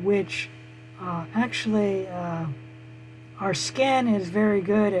 which actually our skin is very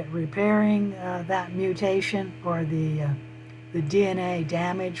good at repairing that mutation or the DNA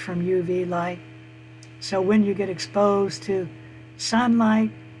damage from UV light. So when you get exposed to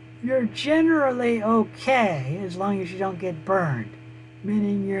sunlight, you're generally okay as long as you don't get burned,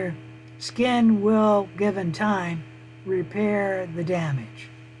 meaning your skin will, given time, repair the damage.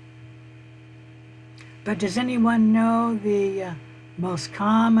 But does anyone know the most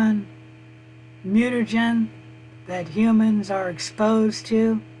common mutagen that humans are exposed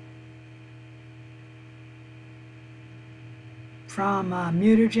to from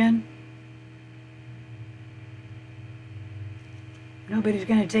mutagen? Nobody's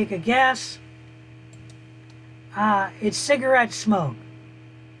going to take a guess. It's cigarette smoke.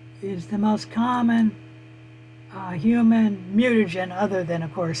 Is the most common human mutagen, other than,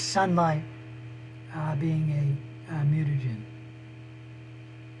 of course, sunlight being a mutagen.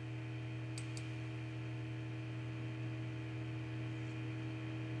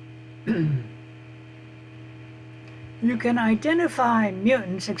 You can identify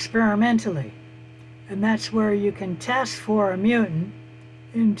mutants experimentally, and that's where you can test for a mutant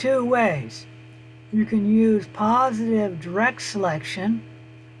in two ways. You can use positive direct selection,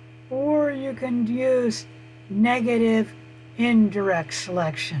 or you can use negative indirect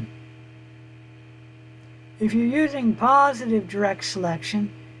selection. If you're using positive direct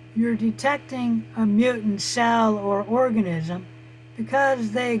selection, you're detecting a mutant cell or organism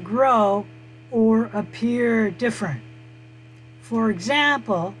because they grow or appear different. For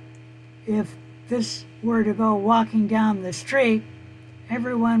example, if this were to go walking down the street,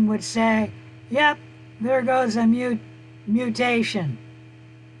 everyone would say, yep, there goes a mutation,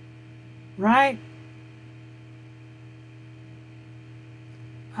 right?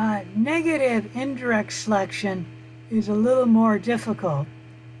 Negative indirect selection is a little more difficult,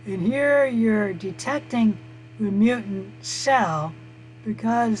 and here you're detecting the mutant cell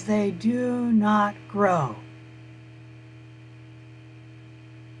because they do not grow.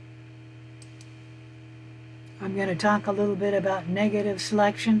 I'm going to talk a little bit about negative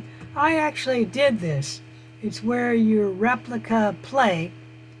selection. I actually did this. It's where you replica plate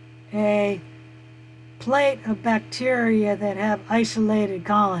a plate of bacteria that have isolated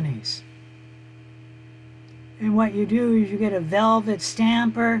colonies. And what you do is you get a velvet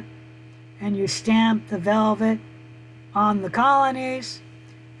stamper and you stamp the velvet on the colonies,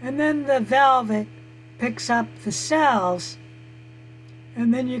 and then the velvet picks up the cells,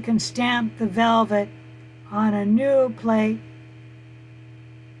 and then you can stamp the velvet on a new plate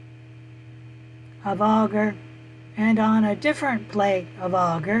of agar and on a different plate of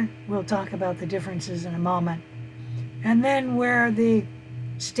agar. We'll talk about the differences in a moment. And then where the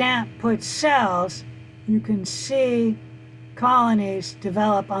stamp puts cells, you can see colonies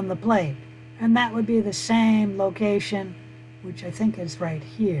develop on the plate. And that would be the same location, which I think is right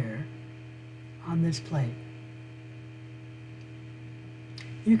here on this plate.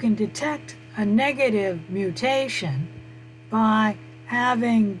 You can detect a negative mutation by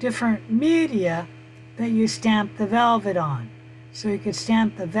having different media that you stamp the velvet on. So you could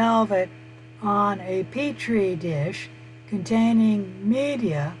stamp the velvet on a petri dish containing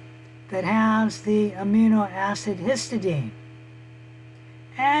media that has the amino acid histidine.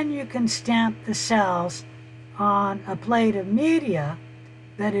 And you can stamp the cells on a plate of media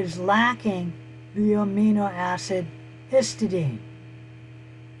that is lacking the amino acid histidine.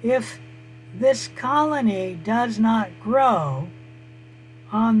 If this colony does not grow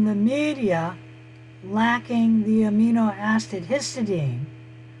on the media lacking the amino acid histidine,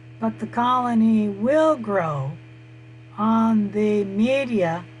 but the colony will grow on the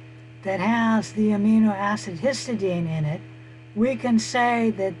media that has the amino acid histidine in it, we can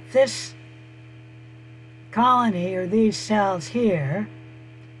say that this colony, or these cells here,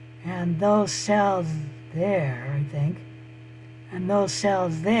 and those cells there, I think, and those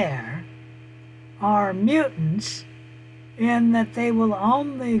cells there, are mutants in that they will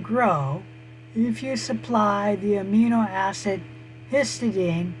only grow if you supply the amino acid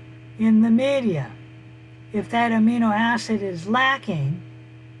histidine in the media. If that amino acid is lacking,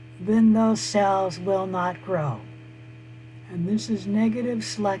 then those cells will not grow. And this is negative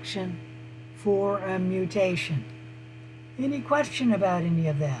selection for a mutation. Any question about any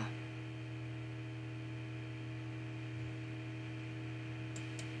of that?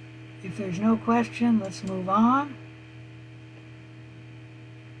 If there's no question, let's move on.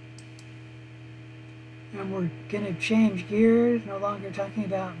 And we're going to change gears, no longer talking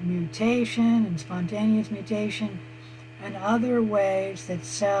about mutation and spontaneous mutation and other ways that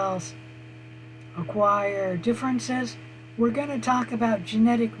cells acquire differences. We're going to talk about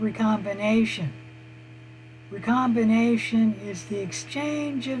genetic recombination. Recombination is the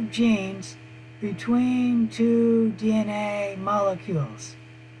exchange of genes between two DNA molecules.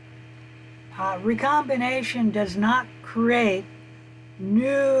 Recombination does not create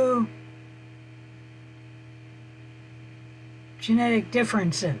new genetic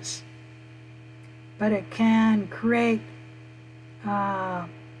differences, but it can create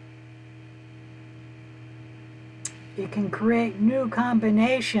new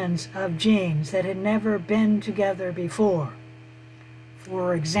combinations of genes that had never been together before.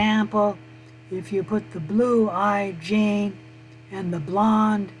 For example, if you put the blue-eye gene and the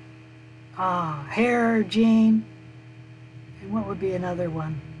blonde hair gene, and what would be another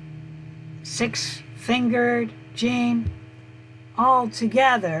one? Six-fingered gene, all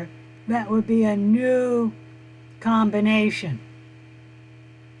together, that would be a new combination.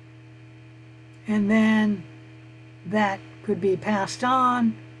 And then that could be passed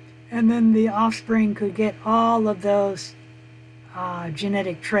on, and then the offspring could get all of those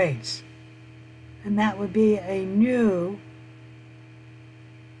genetic traits. And that would be a new,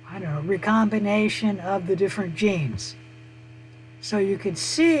 recombination of the different genes. So you could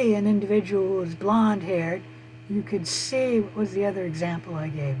see an individual who was blonde-haired, you could see, what was the other example I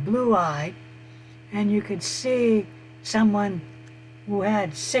gave? Blue-eyed, and you could see someone who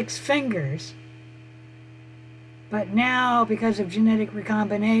had 6 fingers. But now, because of genetic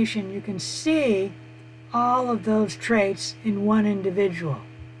recombination, you can see all of those traits in one individual.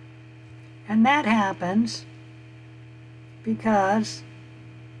 And that happens because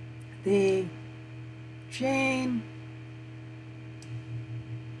the genes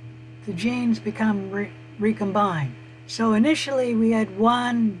become recombined. So initially we had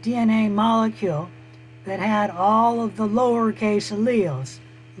one DNA molecule that had all of the lowercase alleles,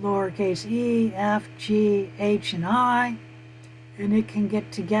 lowercase e, f, g, h, and I, and it can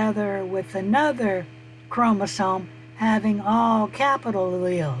get together with another chromosome having all capital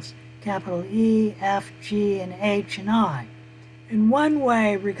alleles, capital E, F, G, and H, and I. And one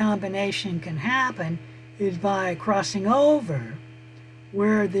way recombination can happen is by crossing over,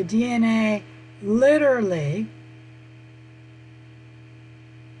 where the DNA literally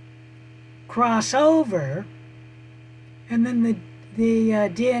cross over, and then the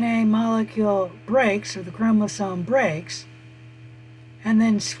DNA molecule breaks, or the chromosome breaks, and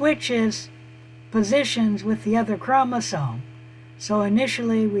then switches positions with the other chromosome. So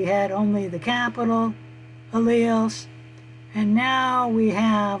initially we had only the capital alleles, and now we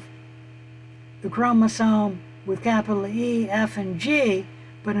have the chromosome with capital E, F, and G,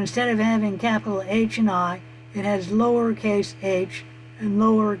 but instead of having capital H and I, it has lowercase h and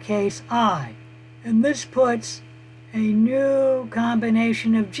lowercase I. And this puts a new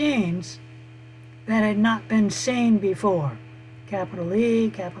combination of genes that had not been seen before. Capital E,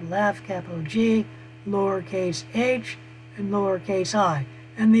 capital F, capital G, lowercase h, and lowercase I.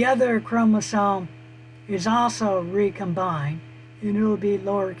 And the other chromosome is also recombined, and it will be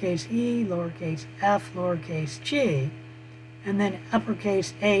lowercase e, lowercase f, lowercase g, and then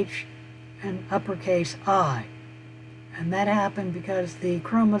uppercase h and uppercase I. And that happened because the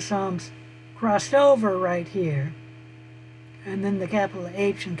chromosomes crossed over right here, and then the capital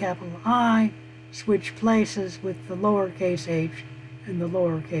H and capital I switch places with the lowercase h and the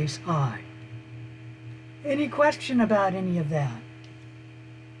lowercase I. Any question about any of that?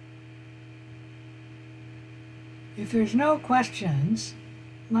 If there's no questions,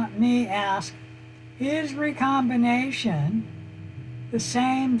 let me ask, is recombination the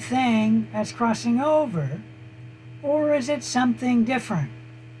same thing as crossing over, or is it something different?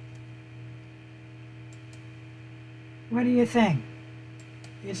 What do you think?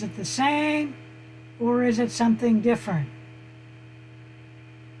 Is it the same, or is it something different?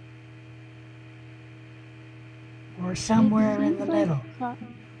 Or somewhere in the middle?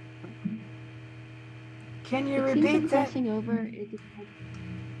 Can you It seems repeat like that? crossing over is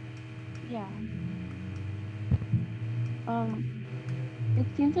Yeah. It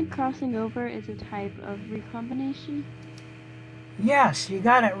seems like crossing over is a type of recombination. Yes, you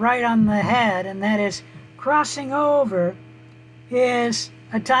got it right on the head, and that is crossing over is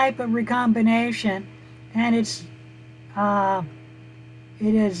a type of recombination, and it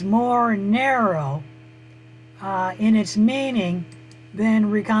is more narrow in its meaning than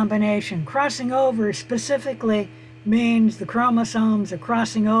recombination. Crossing over specifically means the chromosomes are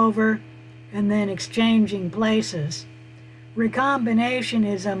crossing over and then exchanging places. Recombination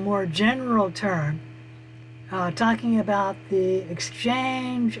is a more general term, talking about the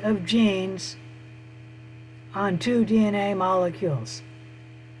exchange of genes on two DNA molecules.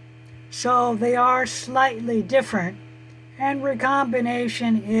 So they are slightly different, and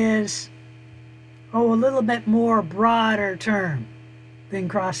recombination is, a little bit more broader term than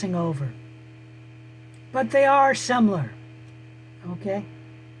crossing over. But they are similar, okay?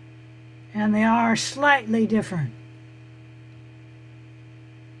 And they are slightly different.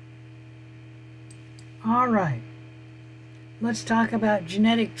 All right, let's talk about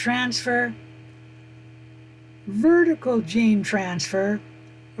genetic transfer. Vertical gene transfer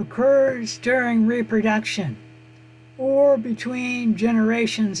occurs during reproduction or between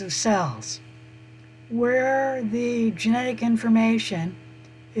generations of cells, where the genetic information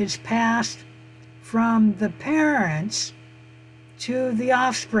is passed from the parents to the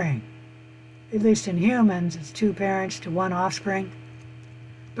offspring. At least in humans, it's two parents to one offspring.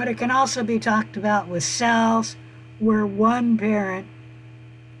 But it can also be talked about with cells, where one parent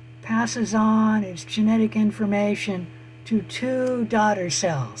passes on its genetic information to two daughter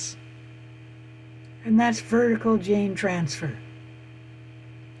cells. And that's vertical gene transfer.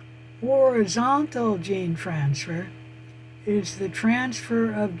 Horizontal gene transfer is the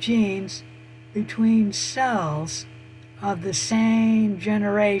transfer of genes between cells of the same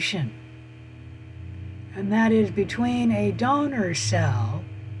generation. And that is between a donor cell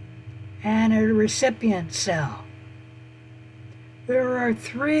and a recipient cell. There are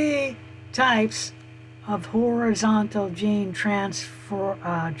three types of horizontal gene transfer: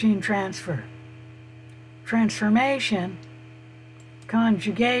 transformation,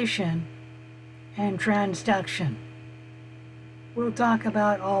 conjugation, and transduction. We'll talk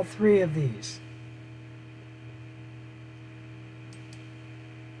about all three of these.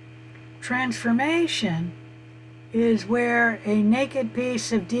 Transformation is where a naked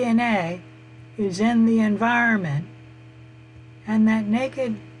piece of DNA is in the environment, and that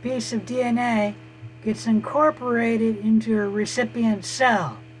naked piece of DNA gets incorporated into a recipient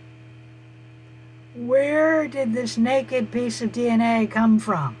cell. Where did this naked piece of DNA come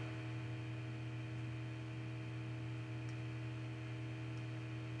from?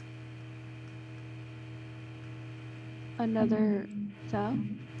 Another cell.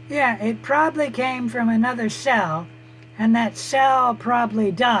 Yeah, it probably came from another cell, and that cell probably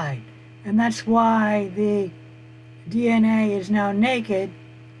died. And that's why the DNA is now naked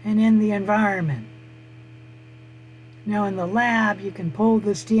and in the environment. Now in the lab, you can pull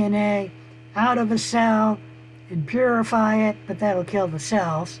this DNA out of a cell and purify it, but that'll kill the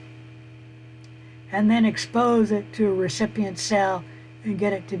cells, and then expose it to a recipient cell and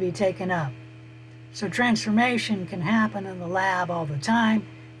get it to be taken up. So transformation can happen in the lab all the time.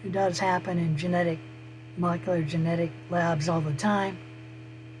 It does happen in molecular genetic labs all the time.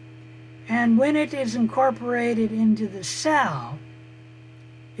 And when it is incorporated into the cell,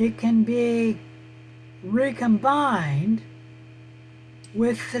 it can be recombined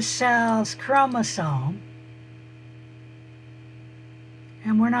with the cell's chromosome.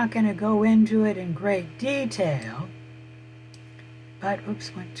 And we're not going to go into it in great detail, but,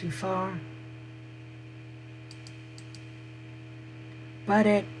 oops, went too far. But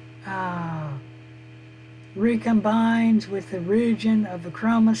it recombines with the region of the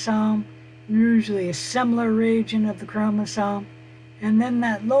chromosome, usually a similar region of the chromosome, and then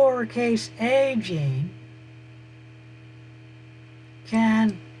that lowercase a gene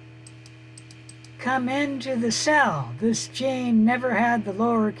can come into the cell. This gene never had the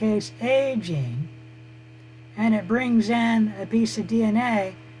lowercase a gene, and it brings in a piece of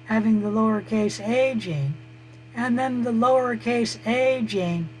DNA having the lowercase a gene, and then the lowercase a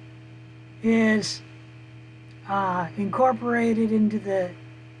gene is incorporated into the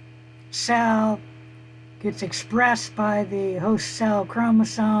cell, gets expressed by the host cell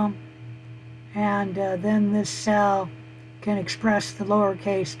chromosome, and then this cell can express the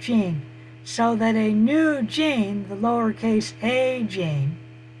lowercase gene, so that a new gene, the lowercase a gene,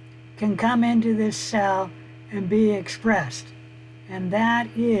 can come into this cell and be expressed. And that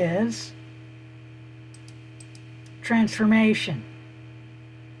is transformation.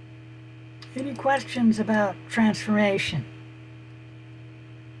 Any questions about transformation?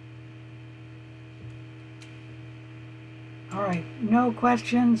 All right, no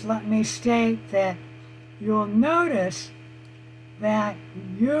questions. Let me state that you'll notice that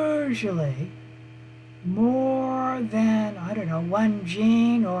usually more than, I don't know, one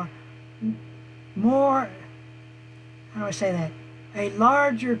gene or more, how do I say that? A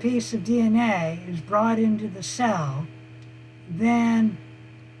larger piece of DNA is brought into the cell, then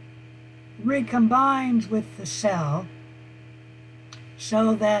recombines with the cell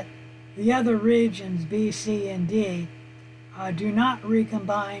so that the other regions, B, C, and D, do not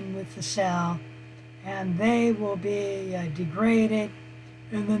recombine with the cell, and they will be degraded,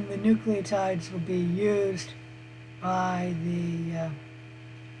 and then the nucleotides will be used by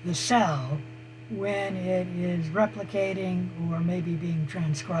the cell when it is replicating or maybe being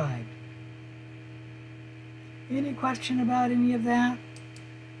transcribed. Any question about any of that?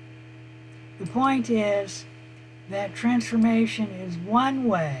 The point is that transformation is one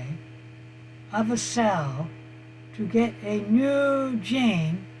way of a cell to get a new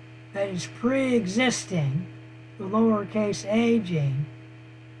gene that is pre-existing, the lowercase a gene,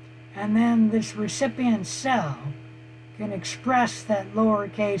 and then this recipient cell can express that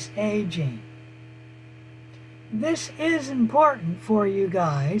lowercase a gene. This is important for you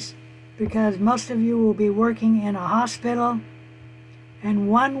guys because most of you will be working in a hospital, and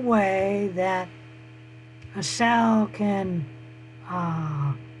one way that a cell can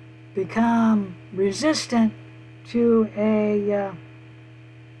become resistant to a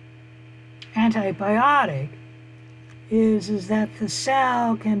antibiotic is that the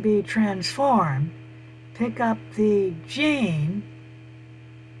cell can be transformed, pick up the gene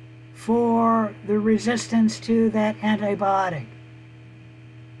for the resistance to that antibiotic.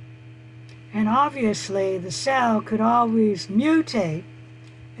 And obviously the cell could always mutate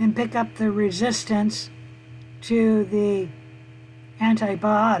and pick up the resistance to the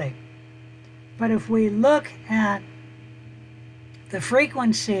antibiotic. But if we look at the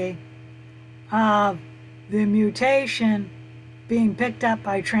frequency of the mutation being picked up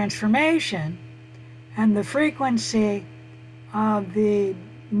by transformation and the frequency of the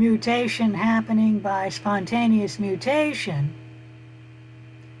mutation happening by spontaneous mutation,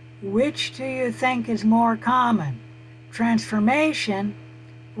 which do you think is more common, transformation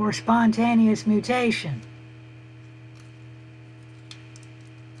or spontaneous mutation?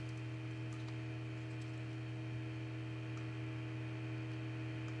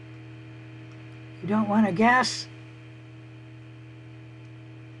 You don't want to guess?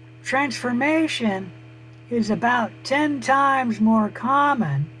 Transformation is about 10 times more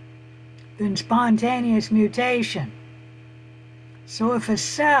common than spontaneous mutation. So if a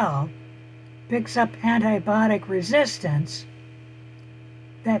cell picks up antibiotic resistance,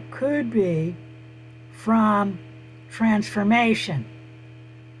 that could be from transformation.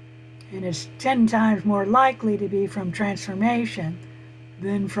 And it's 10 times more likely to be from transformation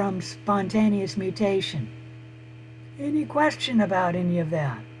than from spontaneous mutation. Any question about any of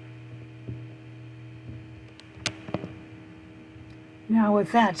that? Now,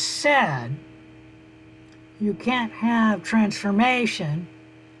 with that said, you can't have transformation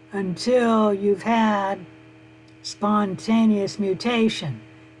until you've had spontaneous mutation,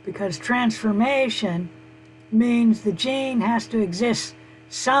 because transformation means the gene has to exist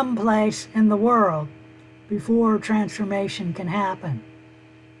someplace in the world before transformation can happen.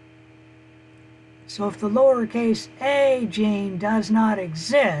 So if the lowercase a gene does not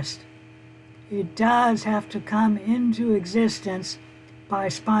exist, it does have to come into existence by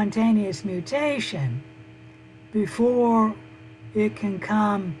spontaneous mutation before it can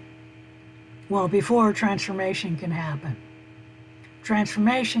come, well, before transformation can happen.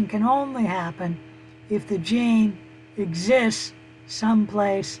 Transformation can only happen if the gene exists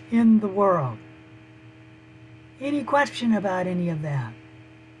someplace in the world. Any question about any of that?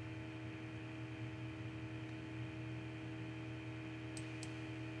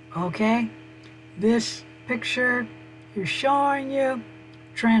 Okay, this picture is showing you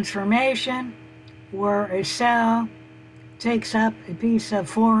transformation, where a cell takes up a piece of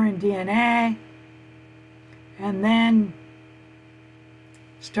foreign DNA and then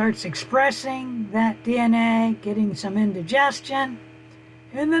starts expressing that DNA, getting some indigestion,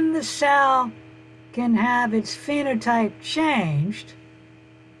 and then the cell can have its phenotype changed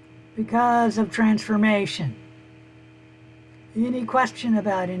because of transformation. Any question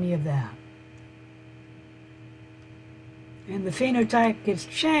about any of that? And the phenotype gets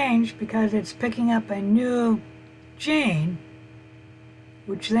changed because it's picking up a new gene,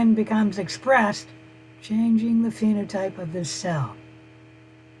 which then becomes expressed, changing the phenotype of this cell.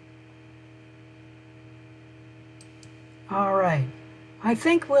 All right, I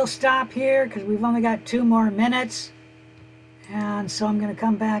think we'll stop here because we've only got 2 more minutes. And so I'm going to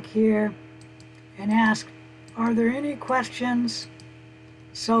come back here and ask, are there any questions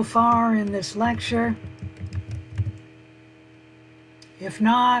so far in this lecture? If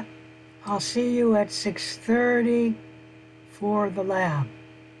not, I'll see you at 6:30 for the lab.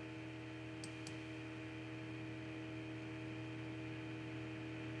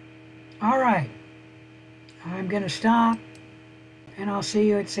 All right, I'm going to stop and I'll see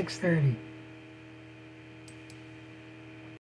you at 6:30.